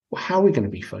Well, how are we going to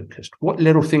be focused? What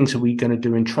little things are we going to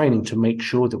do in training to make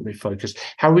sure that we're focused?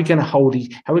 How are we going to how are we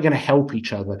going to help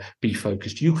each other be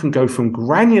focused? You can go from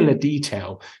granular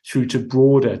detail through to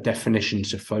broader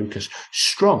definitions of focus.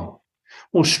 Strong.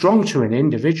 Well, strong to an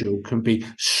individual can be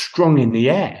strong in the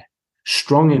air,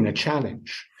 strong in a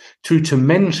challenge, through to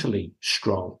mentally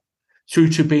strong, through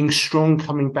to being strong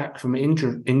coming back from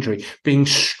injury, being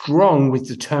strong with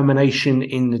determination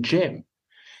in the gym.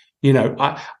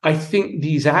 I think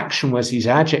these action words, these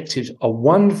adjectives are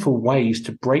wonderful ways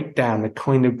to break down the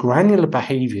kind of granular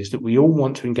behaviors that we all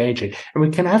want to engage in. And we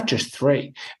can have just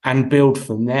 3 and build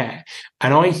from there.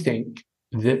 And I think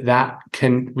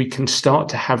we can start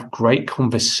to have great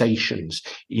conversations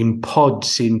in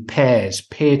pods, in pairs,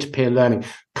 peer-to-peer learning,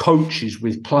 coaches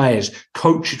with players,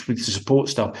 coaches with the support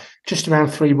staff, just around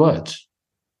 3 words.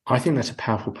 I think that's a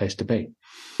powerful place to be.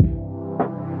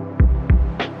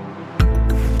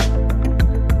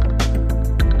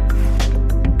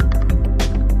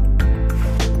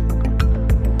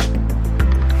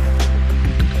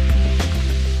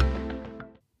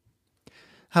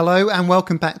 Hello and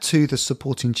welcome back to the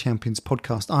Supporting Champions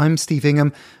podcast. I'm Steve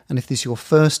Ingham, and if this is your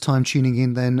first time tuning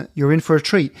in, then you're in for a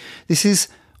treat. This is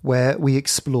where we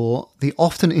explore the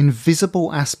often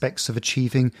invisible aspects of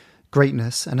achieving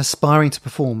greatness and aspiring to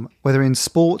perform, whether in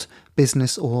sport,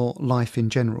 business, or life in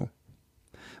general.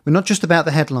 We're not just about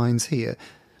the headlines here.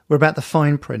 We're about the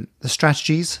fine print, the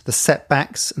strategies, the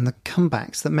setbacks, and the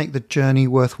comebacks that make the journey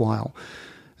worthwhile.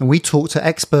 And we talk to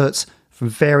experts from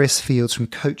various fields, from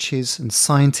coaches and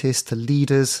scientists to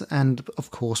leaders and, of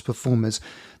course, performers.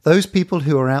 Those people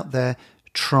who are out there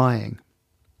trying.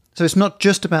 So it's not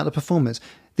just about the performers.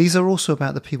 These are also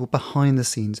about the people behind the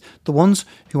scenes, the ones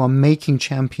who are making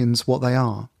champions what they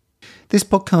are. This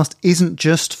podcast isn't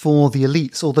just for the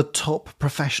elites or the top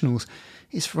professionals.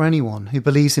 It's for anyone who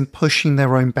believes in pushing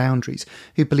their own boundaries,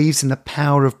 who believes in the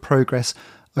power of progress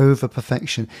over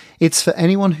perfection. It's for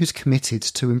anyone who's committed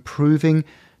to improving,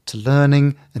 to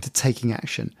learning, and to taking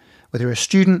action. Whether you're a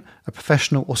student, a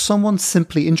professional, or someone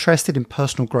simply interested in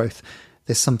personal growth,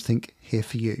 there's something here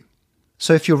for you.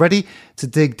 So if you're ready to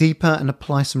dig deeper and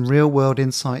apply some real-world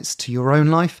insights to your own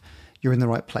life, you're in the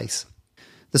right place.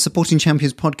 The Supporting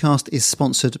Champions podcast is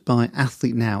sponsored by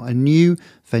Athlete Now, a new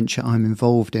venture I'm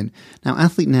involved in. Now,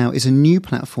 Athlete Now is a new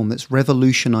platform that's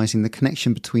revolutionising the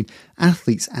connection between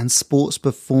athletes and sports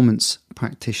performance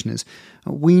practitioners.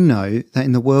 We know that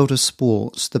in the world of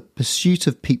sports, the pursuit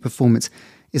of peak performance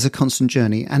is a constant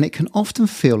journey, and it can often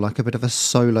feel like a bit of a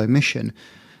solo mission.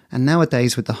 And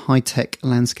nowadays, with the high-tech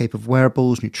landscape of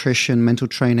wearables, nutrition, mental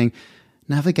training,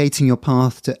 navigating your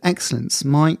path to excellence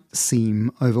might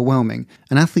seem overwhelming.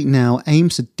 And Athlete Now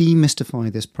aims to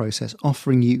demystify this process,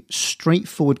 offering you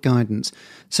straightforward guidance.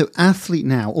 So Athlete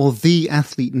Now, or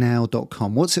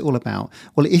theathletenow.com, what's it all about?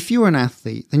 Well, if you're an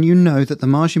athlete, then you know that the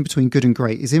margin between good and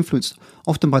great is influenced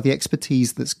often by the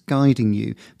expertise that's guiding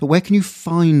you. But where can you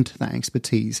find that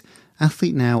expertise?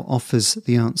 Athlete Now offers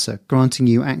the answer, granting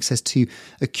you access to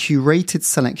a curated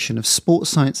selection of sports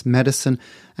science, medicine,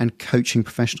 and coaching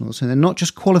professionals. And they're not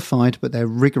just qualified, but they're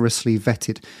rigorously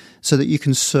vetted so that you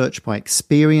can search by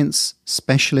experience,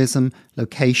 specialism,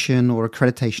 location, or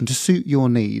accreditation to suit your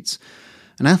needs.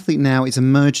 And Athlete Now is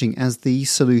emerging as the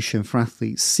solution for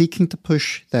athletes seeking to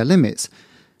push their limits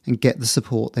and get the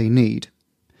support they need.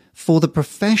 For the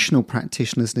professional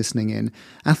practitioners listening in,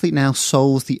 Athlete Now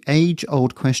solves the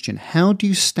age-old question, how do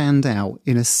you stand out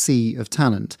in a sea of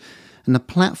talent? And the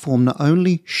platform not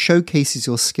only showcases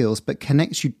your skills, but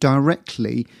connects you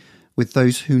directly with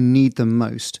those who need them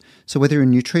most. So whether you're a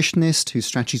nutritionist whose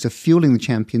strategies are fueling the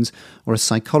champions, or a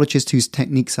psychologist whose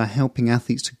techniques are helping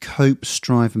athletes to cope,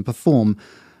 strive, and perform,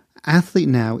 Athlete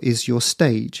Now is your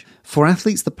stage. For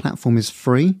athletes, the platform is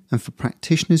free, and for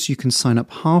practitioners, you can sign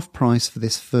up half price for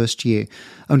this first year.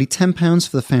 Only £10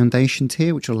 for the foundation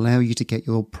tier, which will allow you to get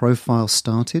your profile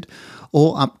started,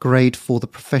 or upgrade for the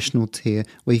professional tier,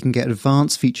 where you can get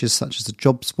advanced features such as the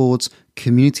jobs boards,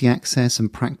 community access,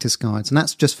 and practice guides, and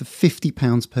that's just for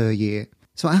 £50 per year.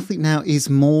 So Athlete Now is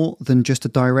more than just a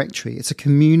directory. It's a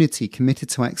community committed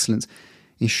to excellence,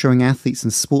 ensuring athletes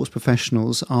and sports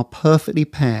professionals are perfectly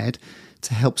paired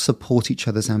to help support each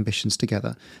other's ambitions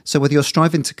together. So whether you're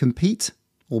striving to compete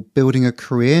or building a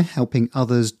career, helping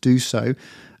others do so,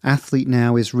 Athlete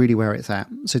Now is really where it's at.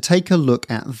 So take a look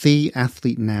at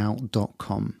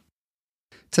theathletenow.com.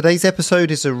 Today's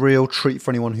episode is a real treat for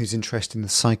anyone who's interested in the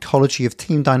psychology of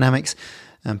team dynamics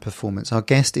and performance. Our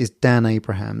guest is Dan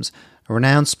Abrahams, a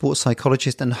renowned sports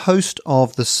psychologist and host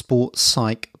of the Sports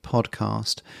Psych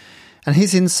podcast. And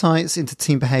his insights into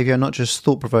team behaviour are not just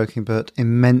thought-provoking, but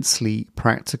immensely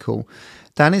practical.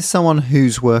 Dan is someone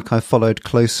whose work I've followed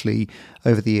closely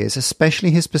over the years, especially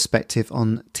his perspective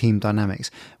on team dynamics.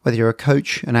 Whether you're a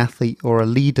coach, an athlete, or a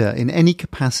leader in any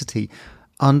capacity,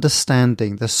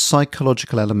 understanding the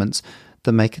psychological elements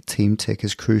that make a team tick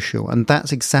is crucial. And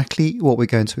that's exactly what we're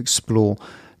going to explore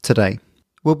today.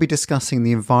 We'll be discussing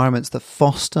the environments that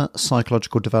foster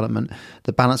psychological development,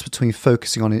 the balance between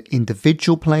focusing on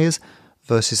individual players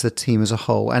versus the team as a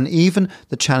whole, and even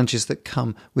the challenges that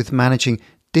come with managing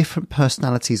different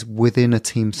personalities within a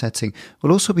team setting.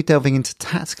 We'll also be delving into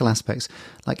tactical aspects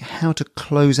like how to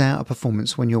close out a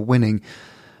performance when you're winning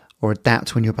or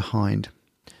adapt when you're behind.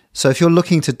 So if you're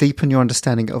looking to deepen your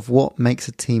understanding of what makes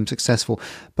a team successful,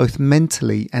 both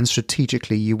mentally and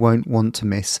strategically, you won't want to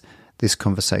miss this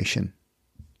conversation.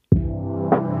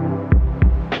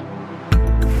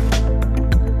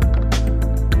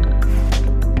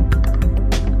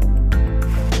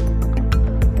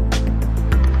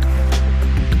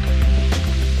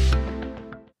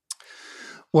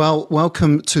 Well,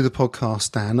 welcome to the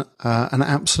podcast, Dan. An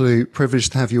absolute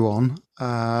privilege to have you on.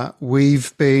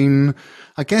 We've been,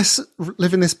 I guess,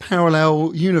 living this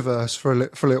parallel universe for a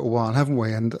little while, haven't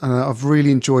we? And I've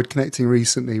really enjoyed connecting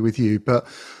recently with you. But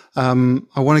I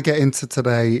want to get into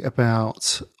today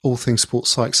about all things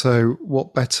sports psych. So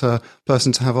what better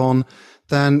person to have on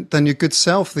than your good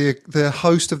self, the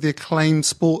host of the acclaimed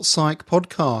Sports Psych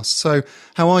podcast. So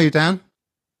how are you, Dan?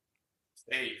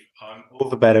 Steve, I'm all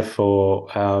the better for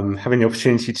having the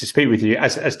opportunity to speak with you.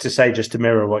 As to say, just to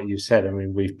mirror what you said, I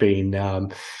mean, we've been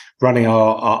running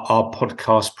our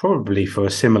podcast probably for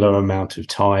a similar amount of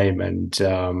time, and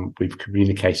we've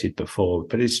communicated before.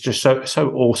 But it's just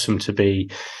so awesome to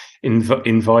be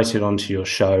invited onto your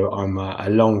show. I'm a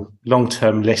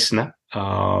long-term listener.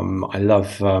 I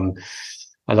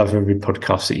love every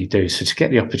podcast that you do. So to get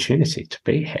the opportunity to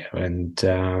be here and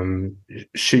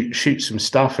shoot some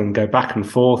stuff and go back and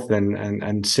forth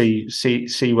and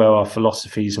see where our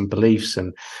philosophies and beliefs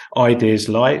and ideas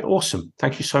lie, awesome.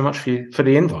 Thank you so much for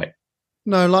the invite.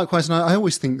 No, likewise. And I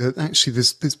always think that actually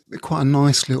there's quite a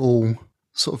nice little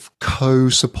sort of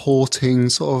co-supporting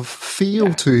sort of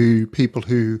feel to people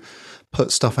who put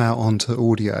stuff out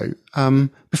onto audio.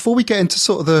 Before we get into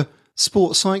sort of the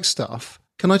sports psych stuff,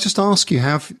 can I just ask you,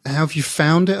 how have you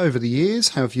found it over the years?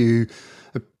 Have you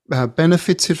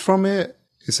benefited from it?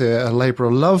 Is it a labour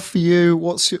of love for you?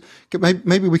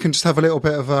 Maybe we can just have a little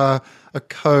bit of a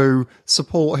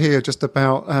co-support here, just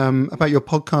about your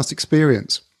podcast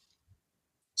experience.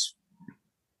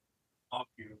 One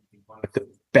of the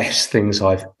best things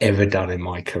I've ever done in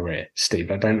my career,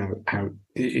 Steve. I don't know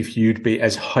if you'd be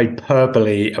as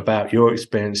hyperbole about your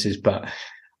experiences, but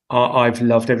I've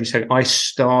loved every second. I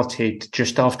started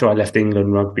just after I left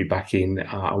England Rugby back in,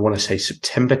 I want to say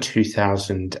September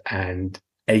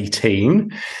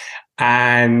 2018.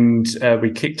 And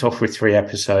we kicked off with 3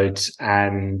 episodes.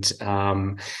 And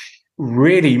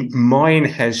really, mine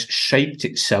has shaped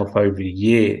itself over the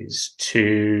years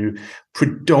to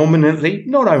predominantly,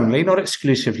 not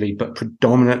exclusively, but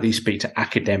predominantly speak to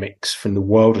academics from the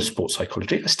world of sports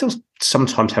psychology. I still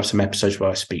sometimes have some episodes where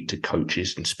I speak to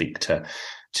coaches and speak to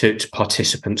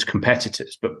participants,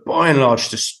 competitors, but by and large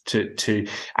to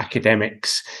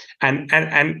academics, and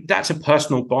that's a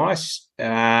personal bias,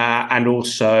 and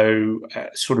also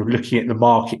sort of looking at the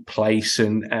marketplace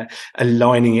and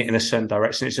aligning it in a certain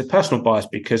direction. It's a personal bias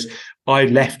because I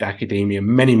left academia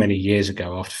many years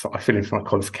ago after I finished my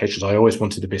qualifications. I always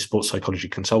wanted to be a sports psychology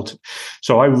consultant,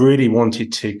 so I really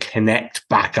wanted to connect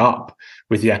back up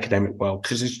with the academic world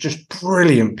because there's just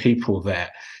brilliant people there,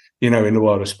 you know, in the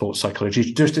world of sports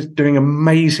psychology, just doing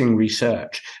amazing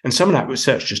research. And some of that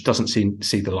research just doesn't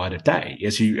see the light of day,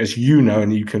 as you know,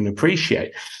 and you can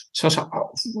appreciate. So I was like, I've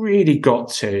really got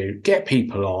to get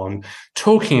people on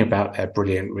talking about their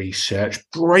brilliant research,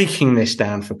 breaking this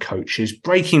down for coaches,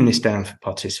 breaking this down for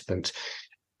participants.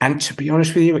 And to be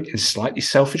honest with you, in a slightly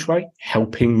selfish way,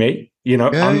 helping me,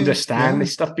 understand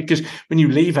this stuff. Because when you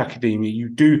leave academia,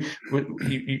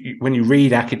 when you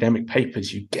read academic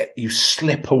papers, you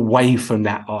slip away from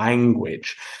that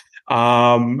language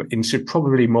into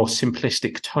probably more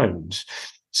simplistic tones.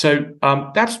 So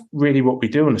that's really what we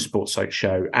do on the Sports Psych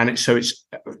show. And it's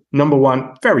number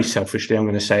one, very selfishly, I'm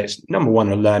going to say it's number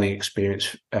one, a learning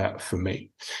experience for me.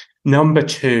 Number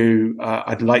two,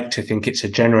 I'd like to think it's a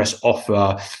generous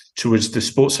offer towards the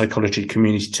sports psychology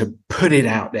community to put it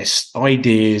out there,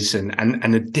 ideas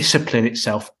and the discipline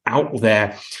itself out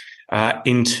there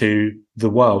into the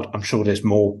world. I'm sure there's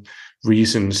more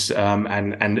reasons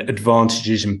and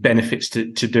advantages and benefits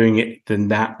to doing it than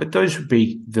that, but those would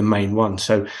be the main ones.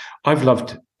 So I've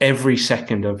loved every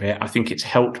second of it. I think it's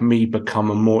helped me become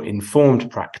a more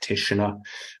informed practitioner,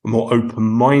 a more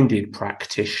open-minded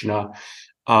practitioner,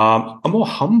 a more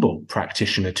humble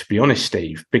practitioner, to be honest,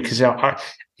 Steve, because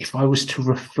if I was to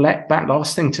reflect back,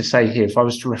 last thing to say here, if I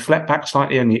was to reflect back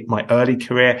slightly on my early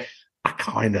career, I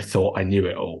kind of thought I knew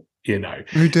it all, you know.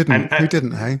 Who didn't? Who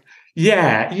didn't, hey?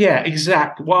 Yeah,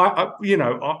 exactly. Well,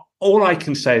 all I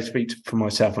can say is speak for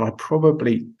myself, and I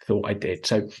probably thought I did.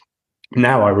 So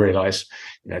now I realize,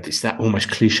 it's that almost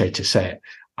cliche to say it.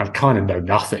 I kind of know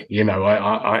nothing.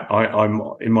 I'm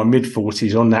in my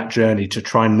mid-40s on that journey to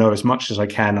try and know as much as I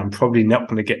can. I'm probably not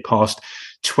going to get past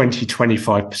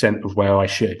 25% of where I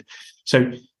should.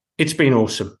 So it's been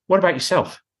awesome. What about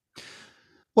yourself?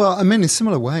 Well, I mean, in a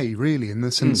similar way, really, in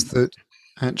the sense that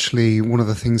actually one of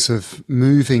the things of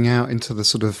moving out into the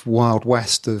sort of wild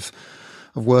west of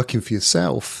working for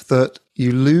yourself, that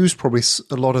you lose probably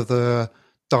a lot of the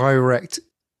direct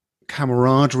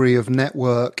camaraderie of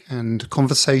network and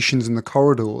conversations in the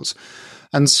corridors.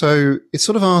 And so it's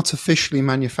sort of artificially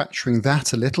manufacturing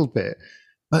that a little bit,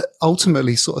 but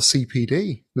ultimately sort of CPD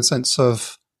in the sense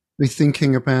of me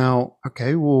thinking about,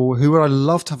 okay, well, who would I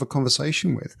love to have a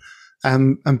conversation with?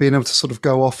 And being able to sort of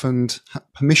go off and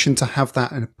permission to have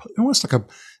that in almost like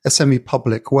a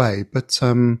semi-public way. But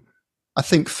I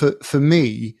think for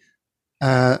me,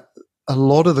 a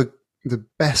lot of the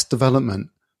best development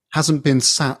hasn't been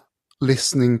sat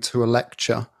listening to a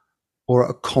lecture or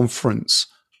at a conference,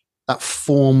 that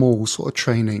formal sort of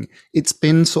training. It's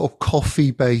been sort of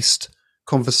coffee-based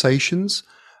conversations.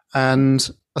 And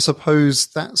I suppose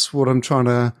that's what I'm trying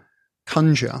to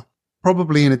conjure,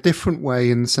 probably in a different way,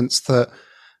 in the sense that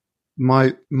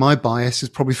my bias is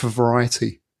probably for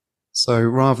variety. So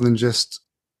rather than just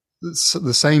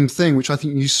the same thing, which I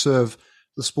think you serve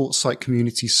the sports psych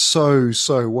community so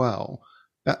well,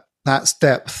 that's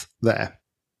depth there.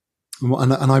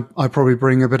 And I probably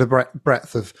bring a bit of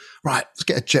breadth of, right, let's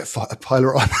get a jet fighter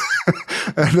pilot on.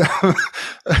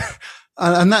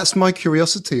 and that's my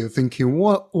curiosity of thinking,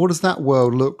 what does that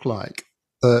world look like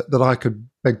that I could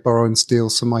beg, borrow and steal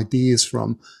some ideas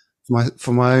from my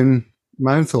own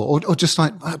thought, or just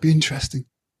like, that'd be interesting.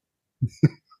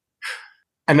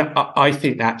 And I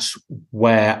think that's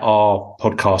where our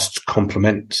podcasts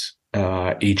complement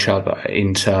each other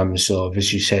in terms of,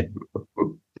 as you said,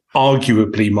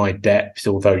 arguably my depth,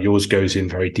 although yours goes in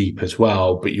very deep as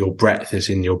well, but your breadth is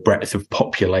in your breadth of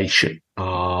population.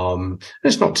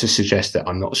 That's not to suggest that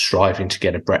I'm not striving to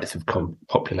get a breadth of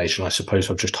population. I suppose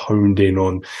I've just honed in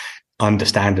on,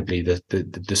 understandably,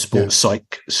 the sports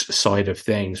psych side of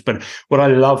things. But what I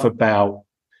love about,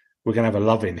 we're going to have a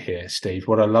love in here, Steve.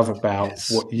 What I love about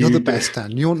what you're the best,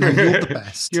 Dan. You're the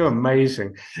best. You're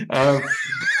amazing.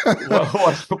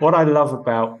 What I love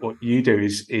about what you do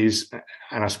is,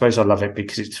 and I suppose I love it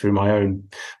because it's through my own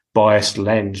biased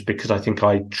lens, because I think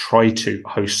I try to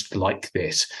host like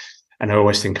this. And I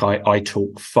always think I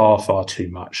talk far, far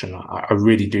too much. And I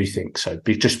really do think so,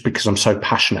 just because I'm so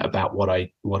passionate about what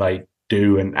I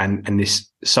do and this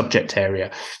subject area.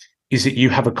 Is that you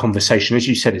have a conversation. As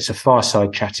you said, it's a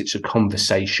fireside chat. It's a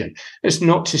conversation. It's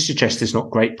not to suggest there's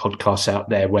not great podcasts out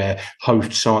there where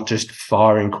hosts aren't just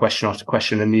firing question after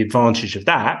question. And the advantage of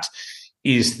that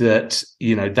is that,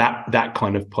 that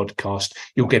kind of podcast,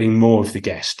 you're getting more of the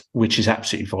guest, which is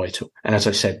absolutely vital. And as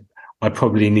I said, I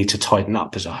probably need to tighten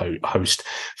up as a host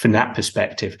from that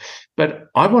perspective. But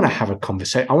I want to have a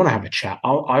conversation. I want to have a chat.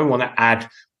 I want to add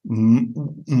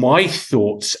my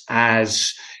thoughts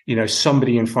as,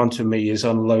 somebody in front of me is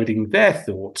unloading their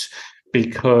thoughts,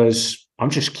 because I'm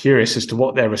just curious as to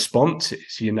what their response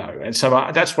is, And so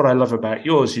that's what I love about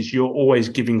yours, is you're always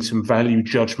giving some value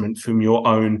judgment from your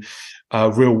own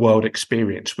real world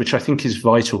experience, which I think is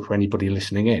vital for anybody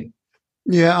listening in.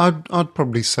 Yeah, I'd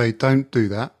probably say don't do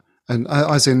that. And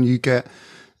as in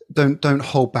don't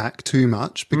hold back too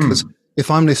much, because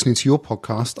if I'm listening to your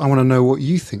podcast, I want to know what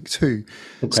you think too.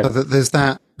 Okay. So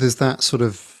that there's that sort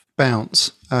of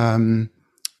bounce. The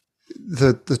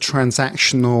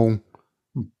transactional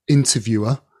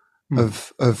interviewer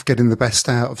of getting the best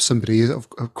out of somebody, of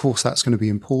course that's going to be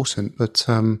important. But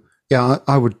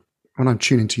I would, when I'm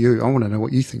tuning to you, I want to know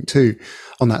what you think too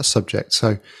on that subject.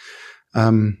 So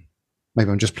maybe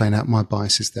I'm just playing out my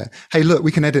biases there. Hey, look,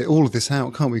 we can edit all of this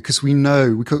out, can't we? Because we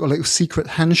know we've got a little secret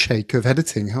handshake of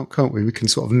editing, can't we? We can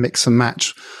sort of mix and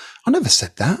match. I never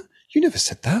said that. You never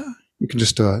said that. We can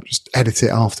just edit it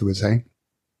afterwards, eh?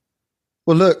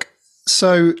 Well, look,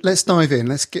 so let's dive in.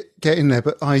 Let's get in there.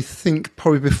 But I think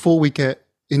probably before we get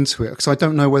into it, because I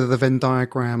don't know whether the Venn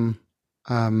diagram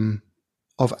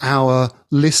of our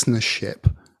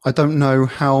listenership, I don't know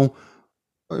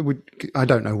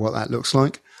what that looks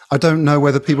like. I don't know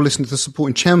whether people listen to the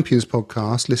Supporting Champions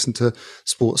podcast, listen to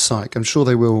Sports Psych. I'm sure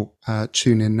they will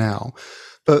tune in now.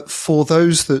 But for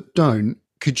those that don't,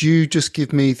 could you just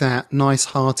give me that nice,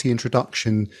 hearty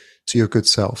introduction to your good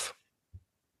self?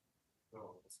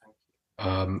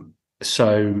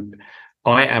 So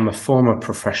I am a former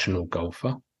professional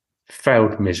golfer,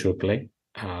 failed miserably.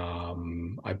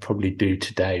 I probably do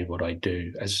today what I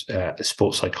do as a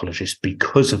sports psychologist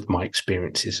because of my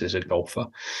experiences as a golfer.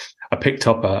 I picked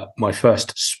up my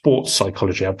first sports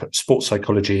psychology. I put sports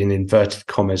psychology in inverted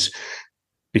commas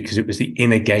because it was the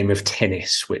inner game of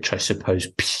tennis, which I suppose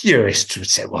purists would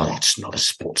say, well, that's not a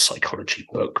sports psychology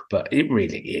book, but it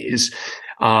really is.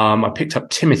 I picked up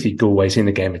Timothy Galway's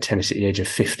Inner Game of Tennis at the age of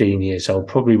 15 years old,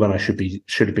 probably when I should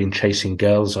have been chasing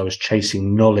girls. I was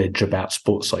chasing knowledge about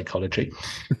sports psychology.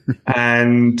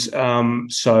 And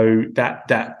so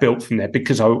that built from there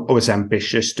because I was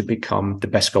ambitious to become the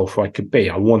best golfer I could be.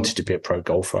 I wanted to be a pro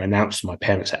golfer. I announced to my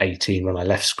parents at 18 when I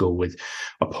left school with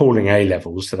appalling A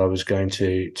levels that I was going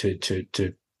to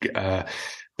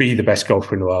be the best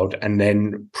golfer in the world, and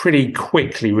then pretty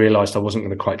quickly realized I wasn't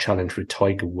going to quite challenge with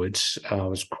Tiger Woods. I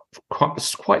was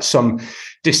quite some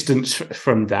distance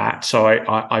from that. So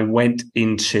I went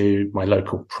into my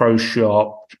local pro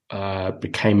shop,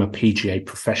 became a PGA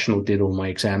professional, did all my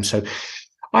exams. So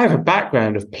I have a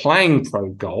background of playing pro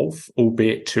golf,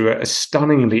 albeit to a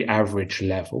stunningly average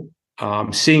level.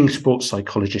 Seeing sports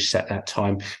psychologists at that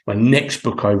time. My next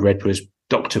book I read was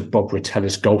Dr. Bob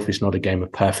Rotella's Golf is Not a Game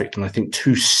of Perfect. And I think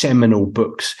two seminal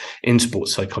books in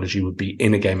sports psychology would be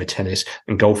In a Game of Tennis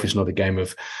and Golf is Not a Game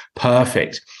of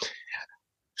Perfect.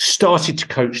 Started to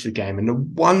coach the game. And the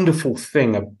wonderful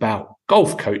thing about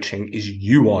golf coaching is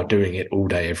you are doing it all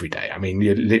day, every day. I mean,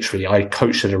 literally, I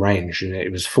coached at a range and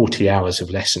it was 40 hours of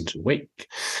lessons a week,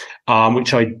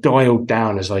 which I dialed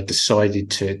down as I decided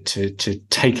to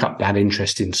take up that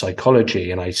interest in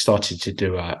psychology. And I started to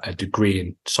do a degree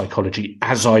in psychology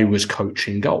as I was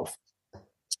coaching golf.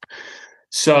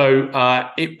 So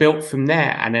it built from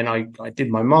there. And then I did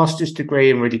my master's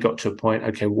degree and really got to a point,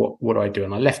 okay, what do I do?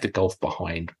 And I left the golf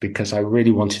behind because I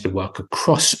really wanted to work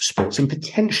across sports and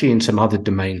potentially in some other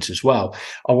domains as well.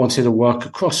 I wanted to work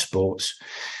across sports.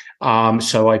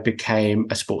 So I became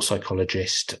a sports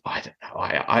psychologist.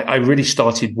 I really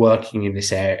started working in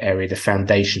this area. The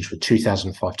foundations were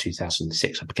 2005,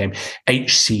 2006. I became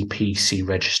HCPC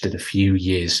registered a few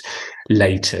years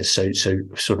later. So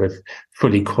sort of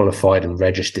fully qualified and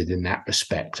registered in that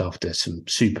respect after some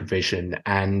supervision.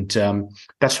 And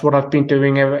that's what I've been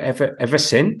doing ever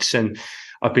since. And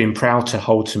I've been proud to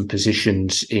hold some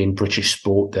positions in British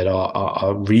sport that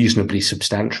are reasonably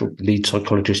substantial. Lead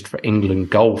psychologist for England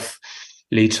golf,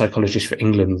 lead psychologist for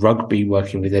England rugby,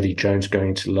 working with Eddie Jones going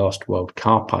into the last World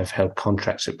Cup. I've held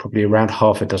contracts at probably around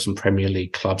half a dozen Premier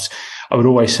League clubs. I would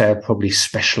always say I've probably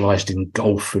specialised in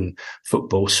golf and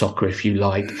football, soccer, if you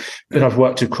like, but I've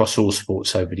worked across all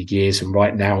sports over the years. And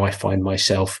right now I find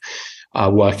myself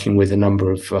working with a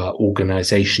number of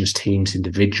organizations, teams,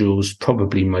 individuals,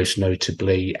 probably most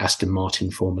notably Aston Martin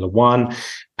Formula One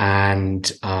and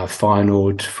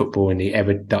Feyenoord football in the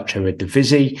Dutch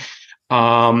Eredivisie.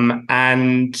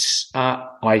 And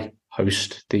I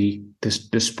host the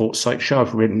Sports Psych Show.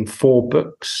 I've written 4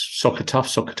 books: Soccer Tough,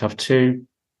 Soccer Tough 2,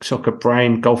 Soccer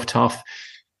Brain, Golf Tough.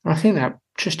 And I think that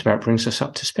just about brings us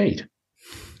up to speed.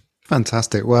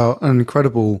 Fantastic. Well, an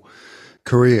incredible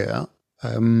career.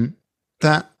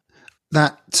 That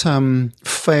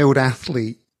failed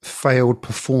athlete, failed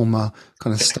performer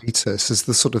kind of status as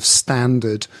the sort of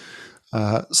standard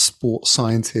sports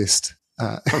scientist.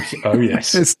 Oh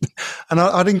yes, and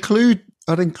I'd include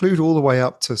all the way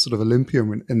up to sort of Olympia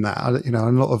in that. And a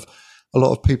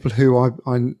lot of people who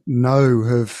I know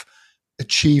have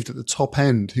achieved at the top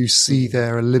end who see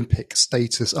their Olympic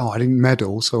status. Oh, I didn't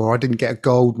medal, so I didn't get a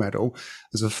gold medal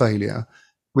as a failure,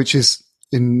 which is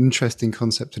an interesting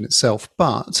concept in itself.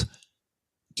 But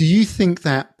do you think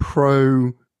that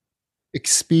pro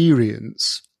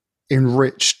experience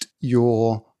enriched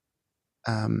your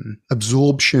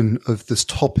absorption of this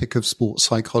topic of sports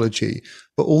psychology,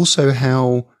 but also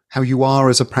how you are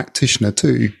as a practitioner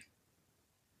too?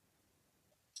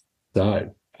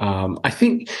 So I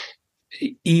think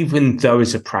even though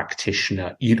as a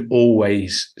practitioner, you'd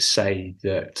always say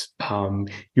that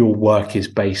your work is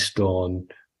based on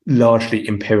largely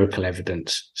empirical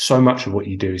evidence. So much of what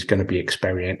you do is going to be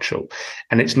experiential.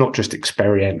 And it's not just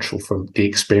experiential from the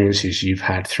experiences you've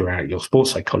had throughout your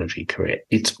sports psychology career.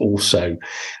 It's also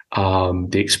the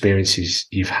experiences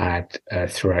you've had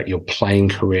throughout your playing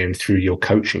career and through your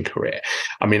coaching career.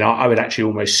 I mean, I would actually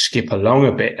almost skip along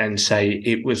a bit and say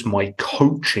it was my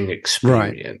coaching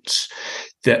experience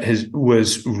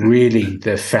was really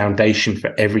the foundation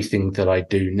for everything that I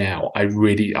do now. I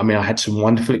had some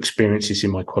wonderful experiences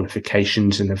in my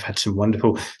qualifications, and I've had some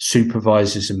wonderful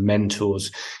supervisors and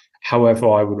mentors. However,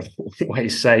 I would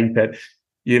always say that,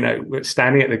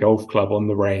 standing at the golf club on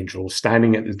the range, or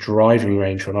standing at the driving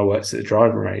range when I worked at the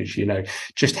driving range,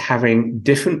 just having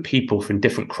different people from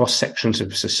different cross sections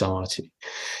of society,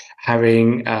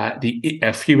 having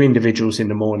a few individuals in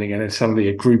the morning, and then suddenly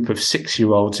a group of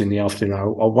 6-year-olds in the afternoon. I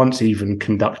once even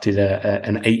conducted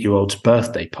an 8-year-old's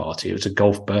birthday party. It was a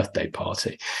golf birthday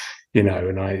party, and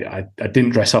I didn't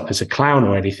dress up as a clown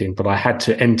or anything, but I had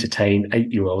to entertain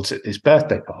 8-year-olds at this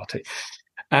birthday party.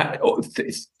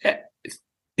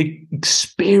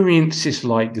 Experiences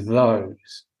like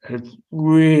those have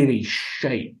really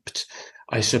shaped,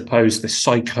 I suppose, the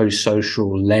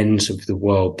psychosocial lens of the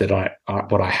world that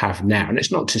what I have now. And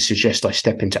it's not to suggest I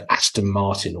step into Aston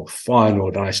Martin or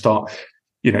Feyenoord and I start,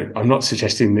 I'm not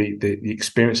suggesting the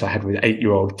experience I had with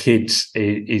 8-year-old kids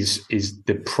is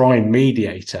the prime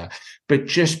mediator, but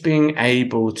just being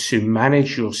able to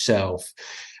manage yourself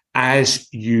as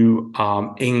you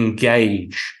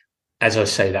engage, as I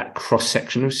say, that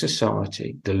cross-section of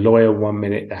society, the lawyer 1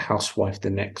 minute, the housewife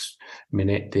the next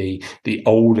minute, the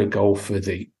older golfer,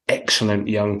 the excellent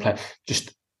young player,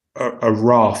 just a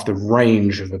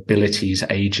range of abilities,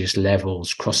 ages,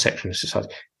 levels, cross-section of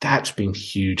society. That's been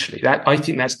hugely, I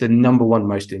think that's the number one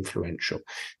most influential.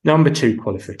 Number 2,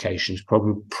 qualifications,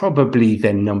 probably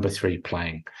then number 3,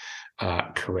 playing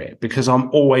career, because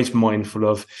I'm always mindful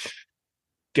of,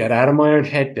 get out of my own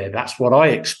head there. That's what I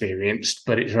experienced,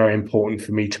 but it's very important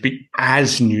for me to be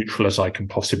as neutral as I can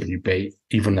possibly be,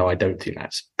 even though I don't think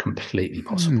that's completely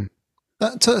possible.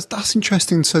 That's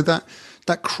interesting. So that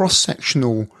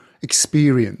cross-sectional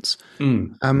experience,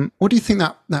 what do you think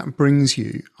that brings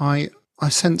you? I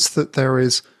sense that there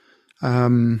is,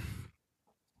 I'll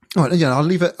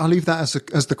leave that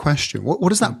as the question. What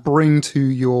does that bring to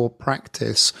your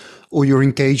practice or your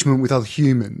engagement with other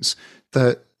humans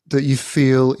that you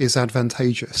feel is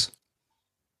advantageous?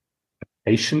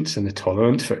 Patience and a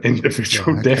tolerance for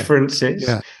individual differences,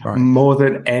 more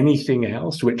than anything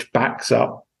else, which backs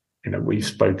up, we've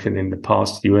spoken in the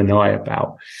past, you and I,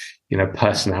 about,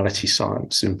 personality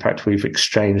science. In fact, we've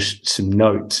exchanged some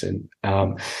notes, and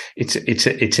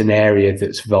it's an area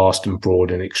that's vast and broad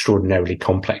and extraordinarily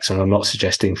complex. And I'm not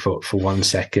suggesting for 1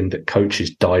 second that coaches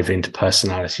dive into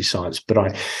personality science,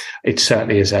 but it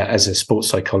certainly as a sports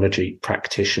psychology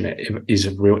practitioner, it is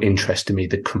of real interest to me,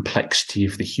 the complexity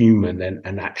of the human,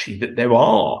 and actually that there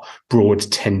are broad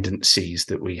tendencies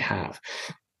that we have.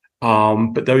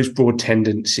 But those broad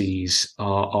tendencies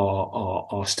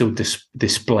are still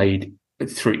displayed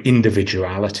through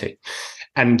individuality.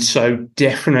 And so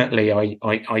definitely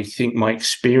I think my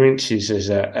experiences as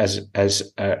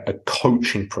a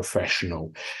coaching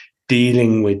professional,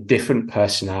 dealing with different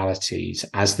personalities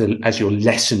as your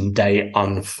lesson day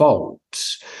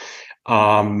unfolds,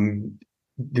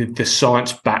 the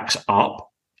science backs up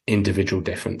individual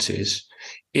differences.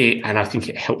 And I think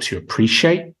it helps you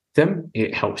appreciate them.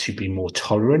 It helps you be more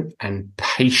tolerant and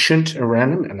patient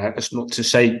around them. And that's not to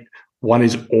say one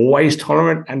is always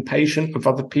tolerant and patient of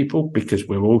other people, because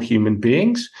we're all human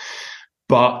beings.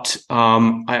 But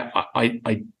I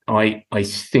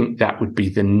think that would be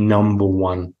the number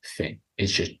one thing,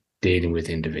 is just dealing with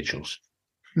individuals.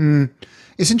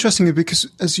 It's interesting because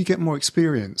as you get more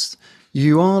experienced,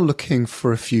 you are looking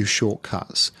for a few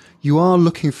shortcuts. You are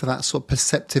looking for that sort of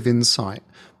perceptive insight.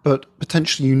 But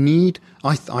potentially you need,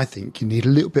 I think you need a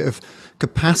little bit of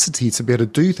capacity to be able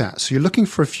to do that. So you're looking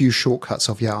for a few shortcuts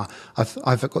of,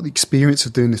 I've got the experience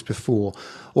of doing this before,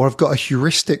 or I've got a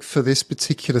heuristic for this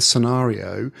particular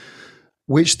scenario,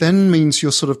 which then means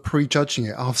you're sort of prejudging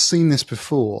it. I've seen this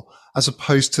before, as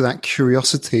opposed to that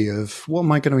curiosity of, what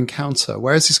am I going to encounter?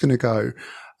 Where is this going to go?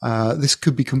 This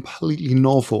could be completely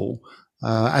novel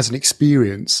as an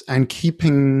experience, and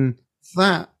keeping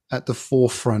that at the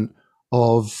forefront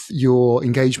of your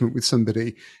engagement with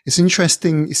somebody. It's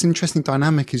interesting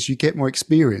dynamic as you get more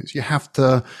experience. You have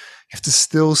to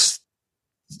still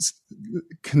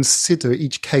consider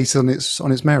each case on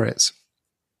its merits.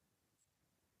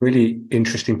 Really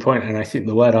interesting point. And I think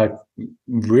the word I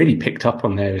really picked up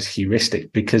on there is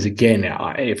heuristic, because again,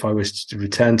 if I was to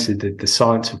return to the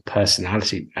science of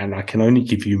personality, and I can only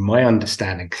give you my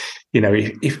understanding,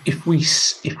 if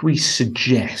we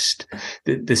suggest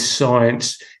that the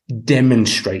science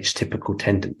demonstrates typical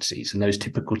tendencies, and those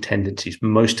typical tendencies,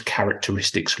 most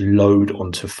characteristics load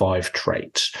onto 5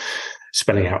 traits.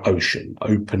 spelling out ocean: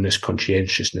 openness,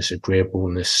 conscientiousness,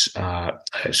 agreeableness,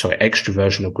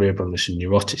 extroversion, agreeableness, and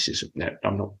neuroticism. Now,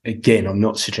 I'm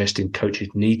not suggesting coaches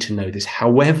need to know this.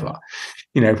 However,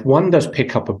 if one does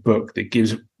pick up a book that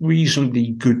gives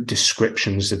reasonably good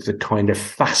descriptions of the kind of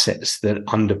facets that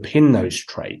underpin those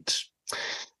traits,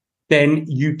 then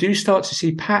you do start to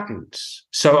see patterns.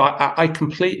 So I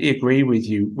completely agree with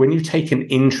you. When you take an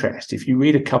interest, if you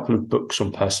read a couple of books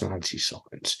on personality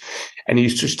science and you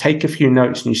just take a few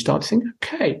notes and you start to think,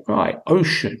 okay, right,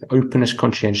 ocean, openness,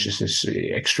 conscientiousness,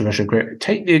 extroversion,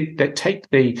 take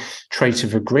the trait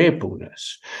of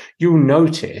agreeableness, you'll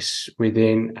notice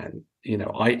within,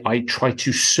 I try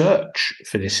to search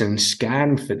for this and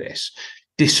scan for this.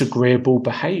 Disagreeable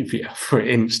behavior, for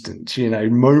instance,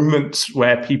 moments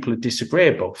where people are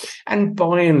disagreeable. And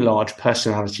by and large,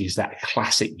 personality is that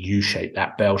classic U shape,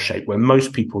 that bell shape, where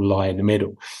most people lie in the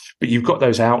middle. But you've got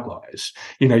those outliers.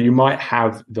 You might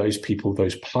have those people,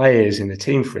 those players in a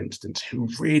team, for instance, who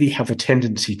really have a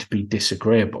tendency to be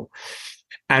disagreeable.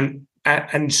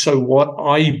 And so what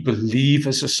I believe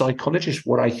as a psychologist,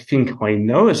 what I think I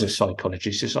know as a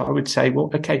psychologist is I would say,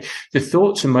 well, okay, the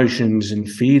thoughts, emotions and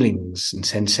feelings and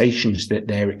sensations that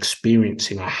they're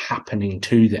experiencing are happening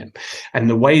to them. And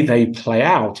the way they play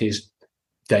out is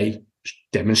they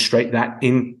demonstrate that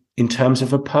in terms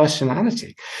of a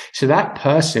personality. So that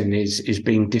person is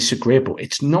being disagreeable.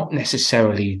 It's not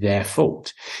necessarily their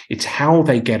fault. It's how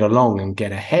they get along and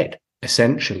get ahead,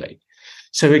 essentially.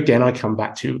 So again, I come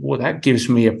back to, well, that gives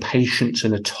me a patience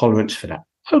and a tolerance for that.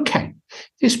 Okay,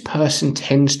 this person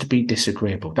tends to be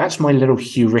disagreeable. That's my little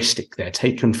heuristic there,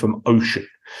 taken from Ocean.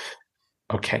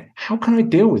 Okay, how can I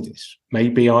deal with this?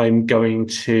 Maybe I'm going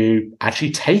to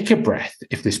actually take a breath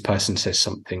if this person says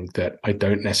something that I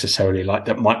don't necessarily like,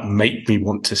 that might make me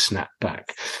want to snap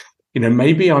back.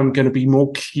 Maybe I'm going to be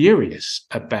more curious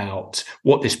about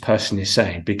what this person is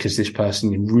saying, because this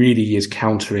person really is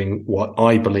countering what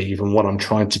I believe and what I'm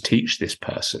trying to teach this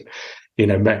person.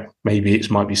 Maybe it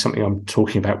might be something I'm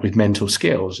talking about with mental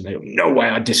skills. And they go, no way,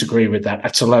 I disagree with that.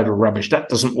 That's a load of rubbish. That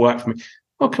doesn't work for me.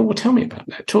 Okay, well, tell me about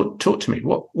that. Talk to me.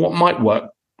 What might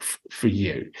work for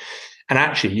you? And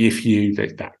actually,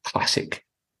 that classic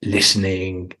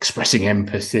listening, expressing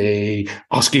empathy,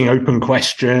 asking open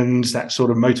questions, that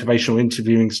sort of motivational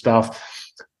interviewing stuff.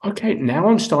 Okay, now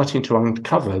I'm starting to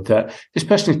uncover that this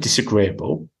person is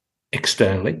disagreeable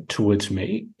externally towards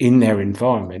me in their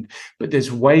environment, but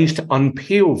there's ways to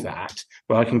unpeel that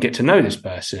where I can get to know this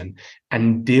person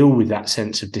and deal with that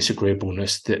sense of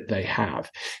disagreeableness that they have.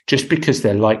 Just because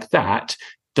they're like that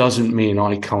doesn't mean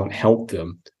I can't help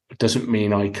them. It doesn't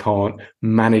mean I can't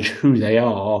manage who they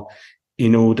are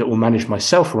or manage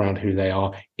myself around who they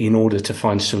are in order to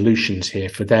find solutions here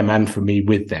for them and for me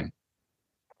with them.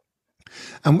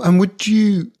 And would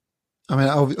you,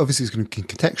 obviously it's going to be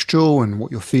contextual and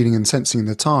what you're feeling and sensing in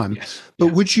the time, yes, but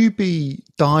yeah. Would you be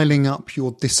dialing up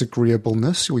your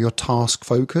disagreeableness or your task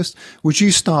focus? Would you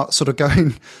start sort of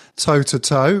going toe to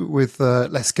toe with,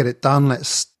 let's get it done.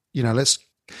 Let's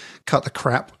cut the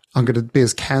crap. I'm going to be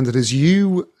as candid as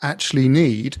you actually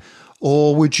need.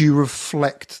 Or would you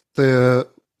reflect the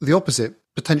opposite,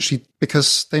 potentially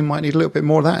because they might need a little bit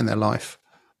more of that in their life?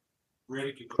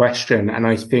 Really good question. And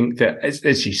I think that,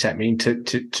 as you said,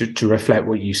 to reflect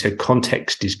what you said,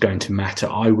 context is going to matter.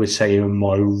 I would say in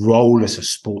my role as a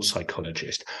sports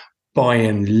psychologist, by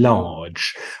and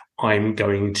large, I'm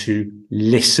going to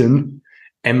listen,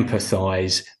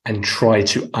 empathize, and try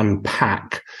to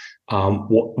unpack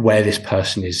where this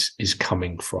person is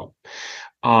coming from.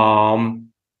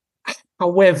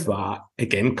 However,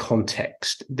 again,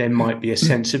 context, there might be a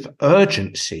sense of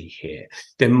urgency here.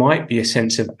 There might be a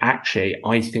sense of, actually,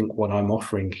 I think what I'm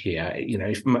offering here,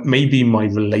 if maybe my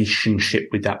relationship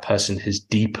with that person has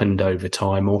deepened over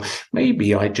time, or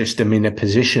maybe I just am in a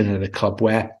position at a club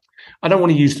where I don't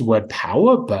want to use the word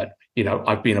power, but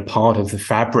I've been a part of the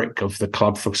fabric of the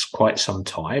club for quite some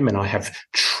time, and I have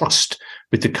trust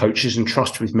with the coaches and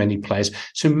trust with many players.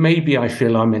 So maybe I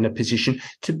feel I'm in a position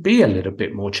to be a little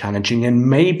bit more challenging. And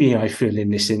maybe I feel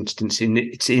in this instance,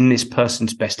 it's in this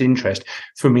person's best interest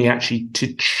for me actually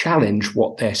to challenge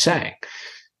what they're saying.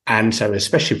 And so,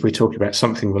 especially if we're talking about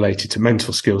something related to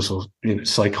mental skills or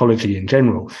psychology in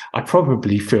general, I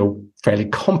probably feel fairly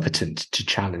competent to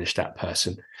challenge that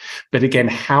person. But again,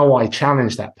 how I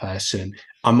challenge that person,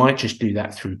 I might just do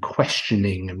that through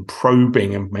questioning and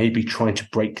probing and maybe trying to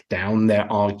break down their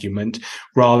argument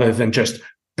rather than just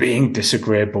being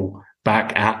disagreeable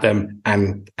back at them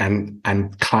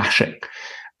and clashing.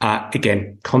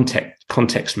 Again,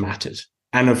 context matters.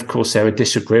 And of course, there are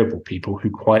disagreeable people who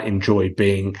quite enjoy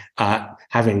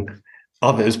having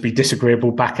others be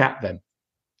disagreeable back at them.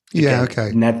 Yeah,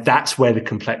 okay. Now that's where the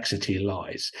complexity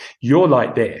lies. You're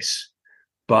like this,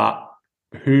 but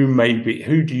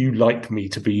who do you like me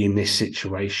to be in this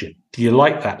situation? Do you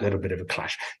like that little bit of a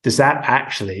clash? Does that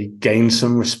actually gain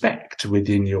some respect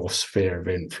within your sphere of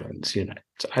influence? You know?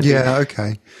 So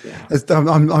okay. Yeah.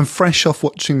 I'm fresh off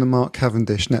watching the Mark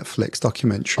Cavendish Netflix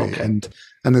documentary, Okay. and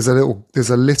there's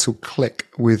a little click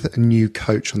with a new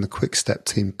coach on the Quick Step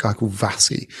team, a guy called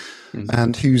Vasi,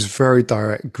 and who's very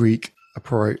direct Greek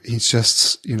approach. He's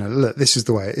just, look, this is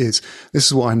the way it is. This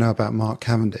is what I know about Mark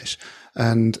Cavendish.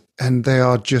 And they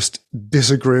are just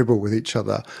disagreeable with each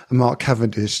other. And Mark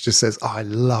Cavendish just says, oh, I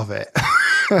love it.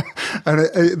 And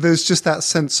there's just that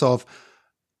sense of,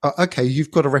 okay,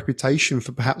 you've got a reputation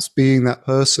for perhaps being that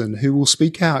person who will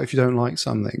speak out if you don't like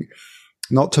something,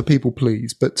 not to people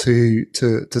please, but to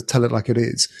tell it like it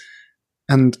is.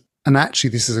 And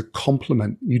actually, this is a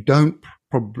compliment. You don't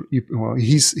probably, well,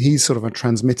 he's sort of a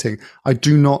transmitting. I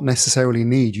do not necessarily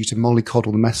need you to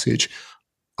mollycoddle the message.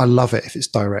 I love it if it's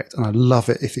direct, and I love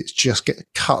it if it's just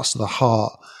cuts to the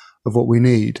heart of what we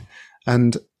need.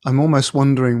 And I'm almost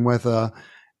wondering whether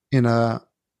in a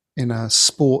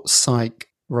sports psych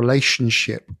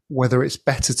relationship, whether it's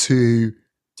better to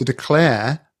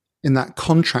declare in that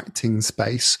contracting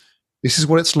space, this is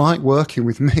what it's like working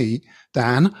with me,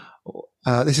 Dan.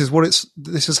 This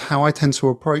is how I tend to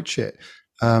approach it.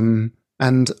 And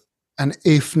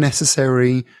if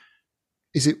necessary,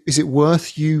 is it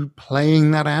worth you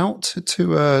playing that out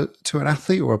to an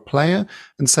athlete or a player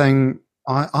and saying,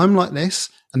 I'm like this,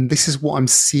 and this is what I'm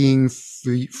seeing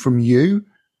from you?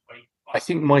 I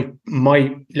think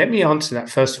let me answer that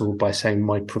first of all by saying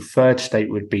my preferred state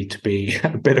would be to be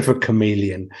a bit of a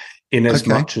chameleon, in as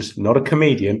much as not a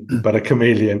comedian, but a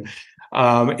chameleon,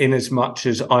 in as much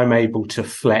as I'm able to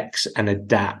flex and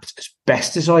adapt as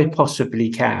best as I possibly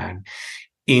can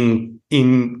in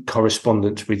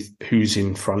correspondence with who's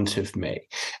in front of me.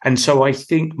 And so I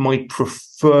think my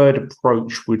preferred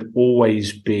approach would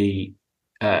always be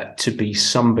to be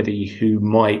somebody who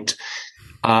might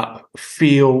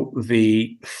feel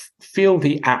the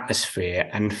atmosphere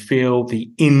and feel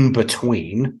the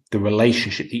in-between, the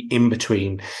relationship, the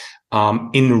in-between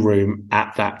in the room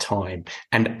at that time,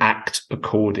 and act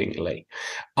accordingly.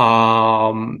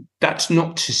 That's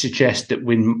not to suggest that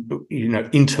when,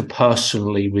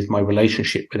 interpersonally with my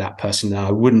relationship with that person, that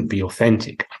I wouldn't be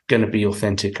authentic. I'm going to be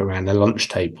authentic around the lunch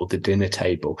table, the dinner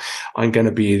table. I'm going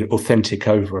to be authentic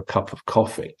over a cup of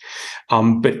coffee.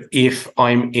 But if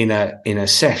I'm in a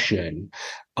session,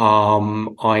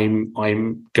 I'm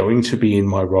going to be in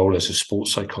my role as a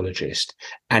sports psychologist,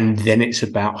 and then it's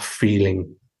about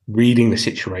reading the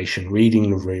situation, reading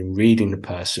the room, reading the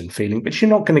person, feeling, but you're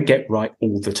not going to get right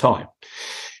all the time.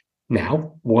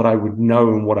 Now, what I would know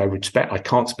and what I would expect, I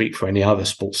can't speak for any other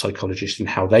sports psychologist and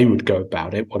how they would go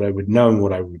about it. What I would know and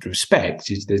what I would respect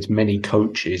is there's many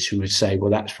coaches who would say,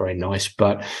 well, that's very nice,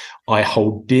 but I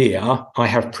hold dear, I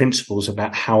have principles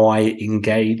about how I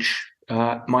engage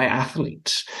my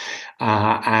athletes.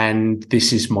 And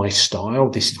this is my style.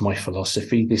 This is my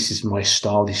philosophy. This is my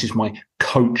style. This is my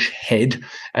coach head,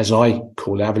 as I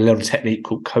call it. I have a little technique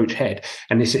called coach head.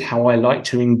 And this is how I like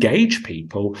to engage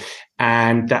people.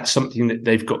 And that's something that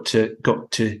they've got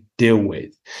to deal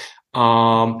with.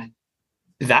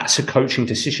 That's a coaching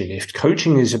decision. If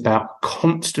coaching is about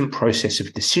constant process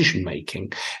of decision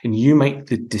making, and you make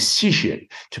the decision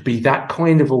to be that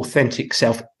kind of authentic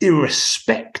self,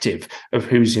 irrespective of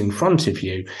who's in front of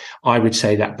you, I would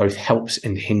say that both helps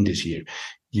and hinders you.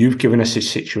 You've given us a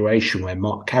situation where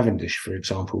Mark Cavendish, for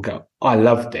example, go, I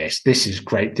love this. This is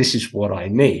great. This is what I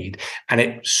need. And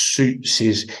it suits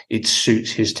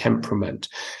his temperament.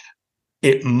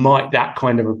 That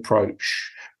kind of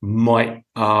approach might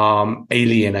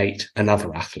alienate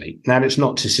another athlete. Now, it's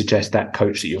not to suggest that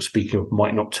coach that you're speaking of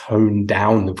might not tone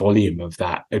down the volume of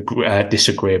that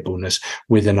disagreeableness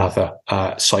with another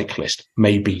cyclist.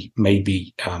 Maybe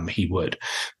he would.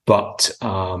 But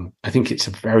I think it's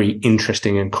a very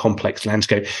interesting and complex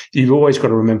landscape. You've always got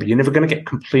to remember you're never going to get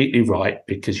completely right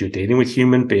because you're dealing with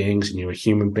human beings and you're a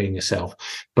human being yourself.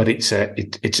 But it's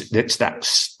that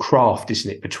craft,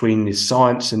 isn't it, between the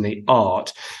science and the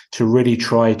art to really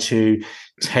try to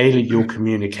tailor your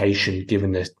communication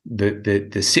given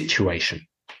the situation.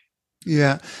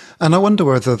 Yeah, and I wonder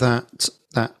whether that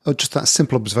just that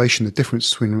simple observation, the difference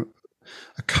between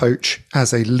a coach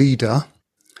as a leader,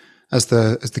 as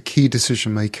the key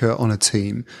decision maker on a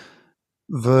team,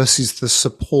 versus the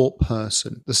support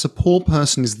person. The support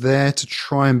person is there to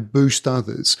try and boost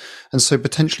others, and so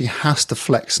potentially has to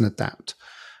flex and adapt.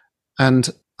 And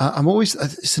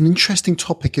it's an interesting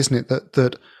topic, isn't it?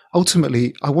 That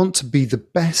ultimately, I want to be the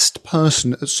best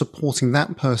person at supporting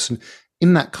that person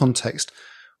in that context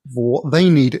for what they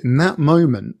need in that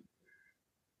moment.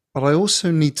 But I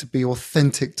also need to be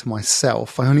authentic to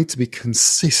myself. I need to be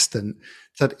consistent,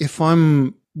 that if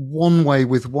I'm one way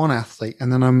with one athlete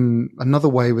and then I'm another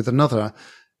way with another,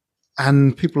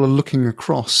 and people are looking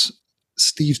across,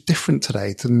 Steve's different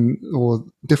today or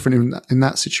different in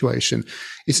that situation.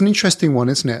 It's an interesting one,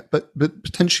 isn't it? But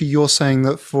potentially you're saying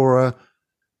that for a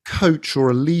coach or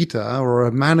a leader or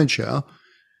a manager,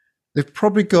 they've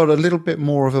probably got a little bit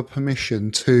more of a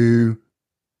permission to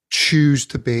choose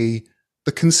to be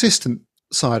the consistent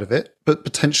side of it, but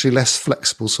potentially less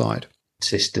flexible side.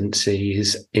 Consistency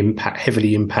is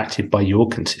heavily impacted by your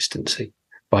consistency.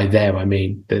 By them, I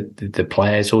mean the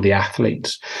players or the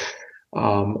athletes.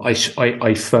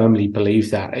 I firmly believe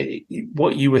that.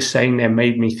 What you were saying there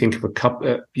made me think of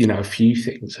a few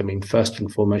things. I mean, first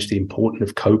and foremost, the importance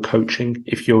of co-coaching.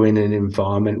 If you're in an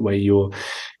environment where you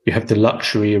have the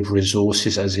luxury of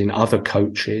resources, as in other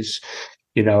coaches,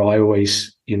 I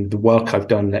always, the work I've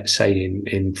done, let's say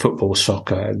in football,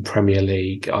 soccer, and Premier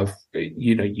League,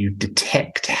 you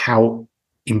detect how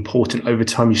important over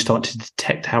time. You start to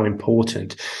detect how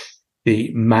important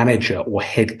the manager or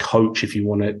head coach, if you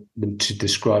want to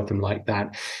describe them like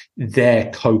that, their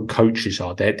co-coaches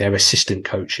are, their assistant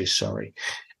coaches, sorry.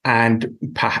 And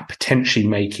perhaps potentially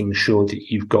making sure that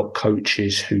you've got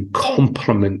coaches who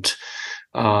complement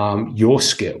your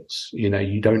skills.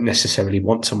 You don't necessarily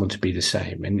want someone to be the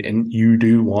same, and you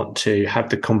do want to have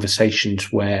the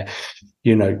conversations where,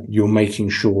 you're making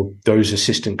sure those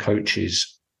assistant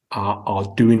coaches are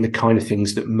doing the kind of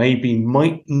things that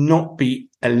might not be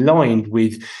aligned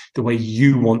with the way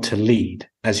you want to lead,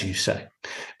 as you say,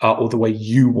 or the way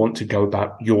you want to go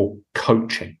about your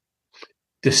coaching.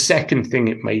 The second thing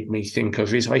it made me think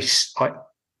of is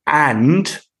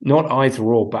and not either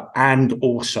or, and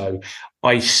also,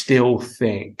 I still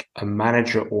think a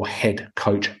manager or head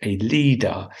coach, a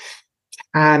leader,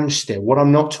 and still, what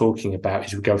I'm not talking about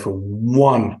is we go from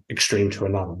one extreme to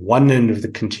another, one end of the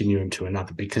continuum to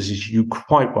another, because as you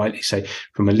quite rightly say,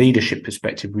 from a leadership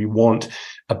perspective, we want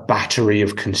a battery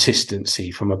of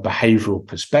consistency from a behavioral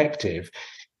perspective.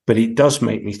 But it does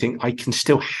make me think I can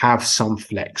still have some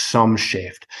flex, some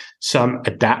shift, some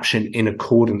adaptation in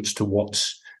accordance to what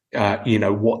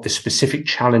the specific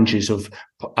challenges of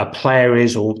a player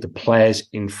is, or the players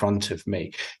in front of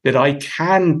me, that I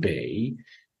can be,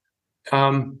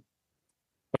 I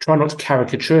try not to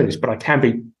caricature this, but I can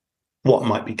be what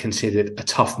might be considered a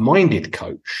tough-minded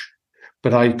coach.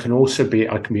 But I can be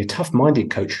a tough-minded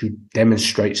coach who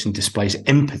demonstrates and displays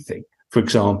empathy, for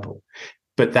example.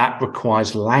 But that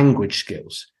requires language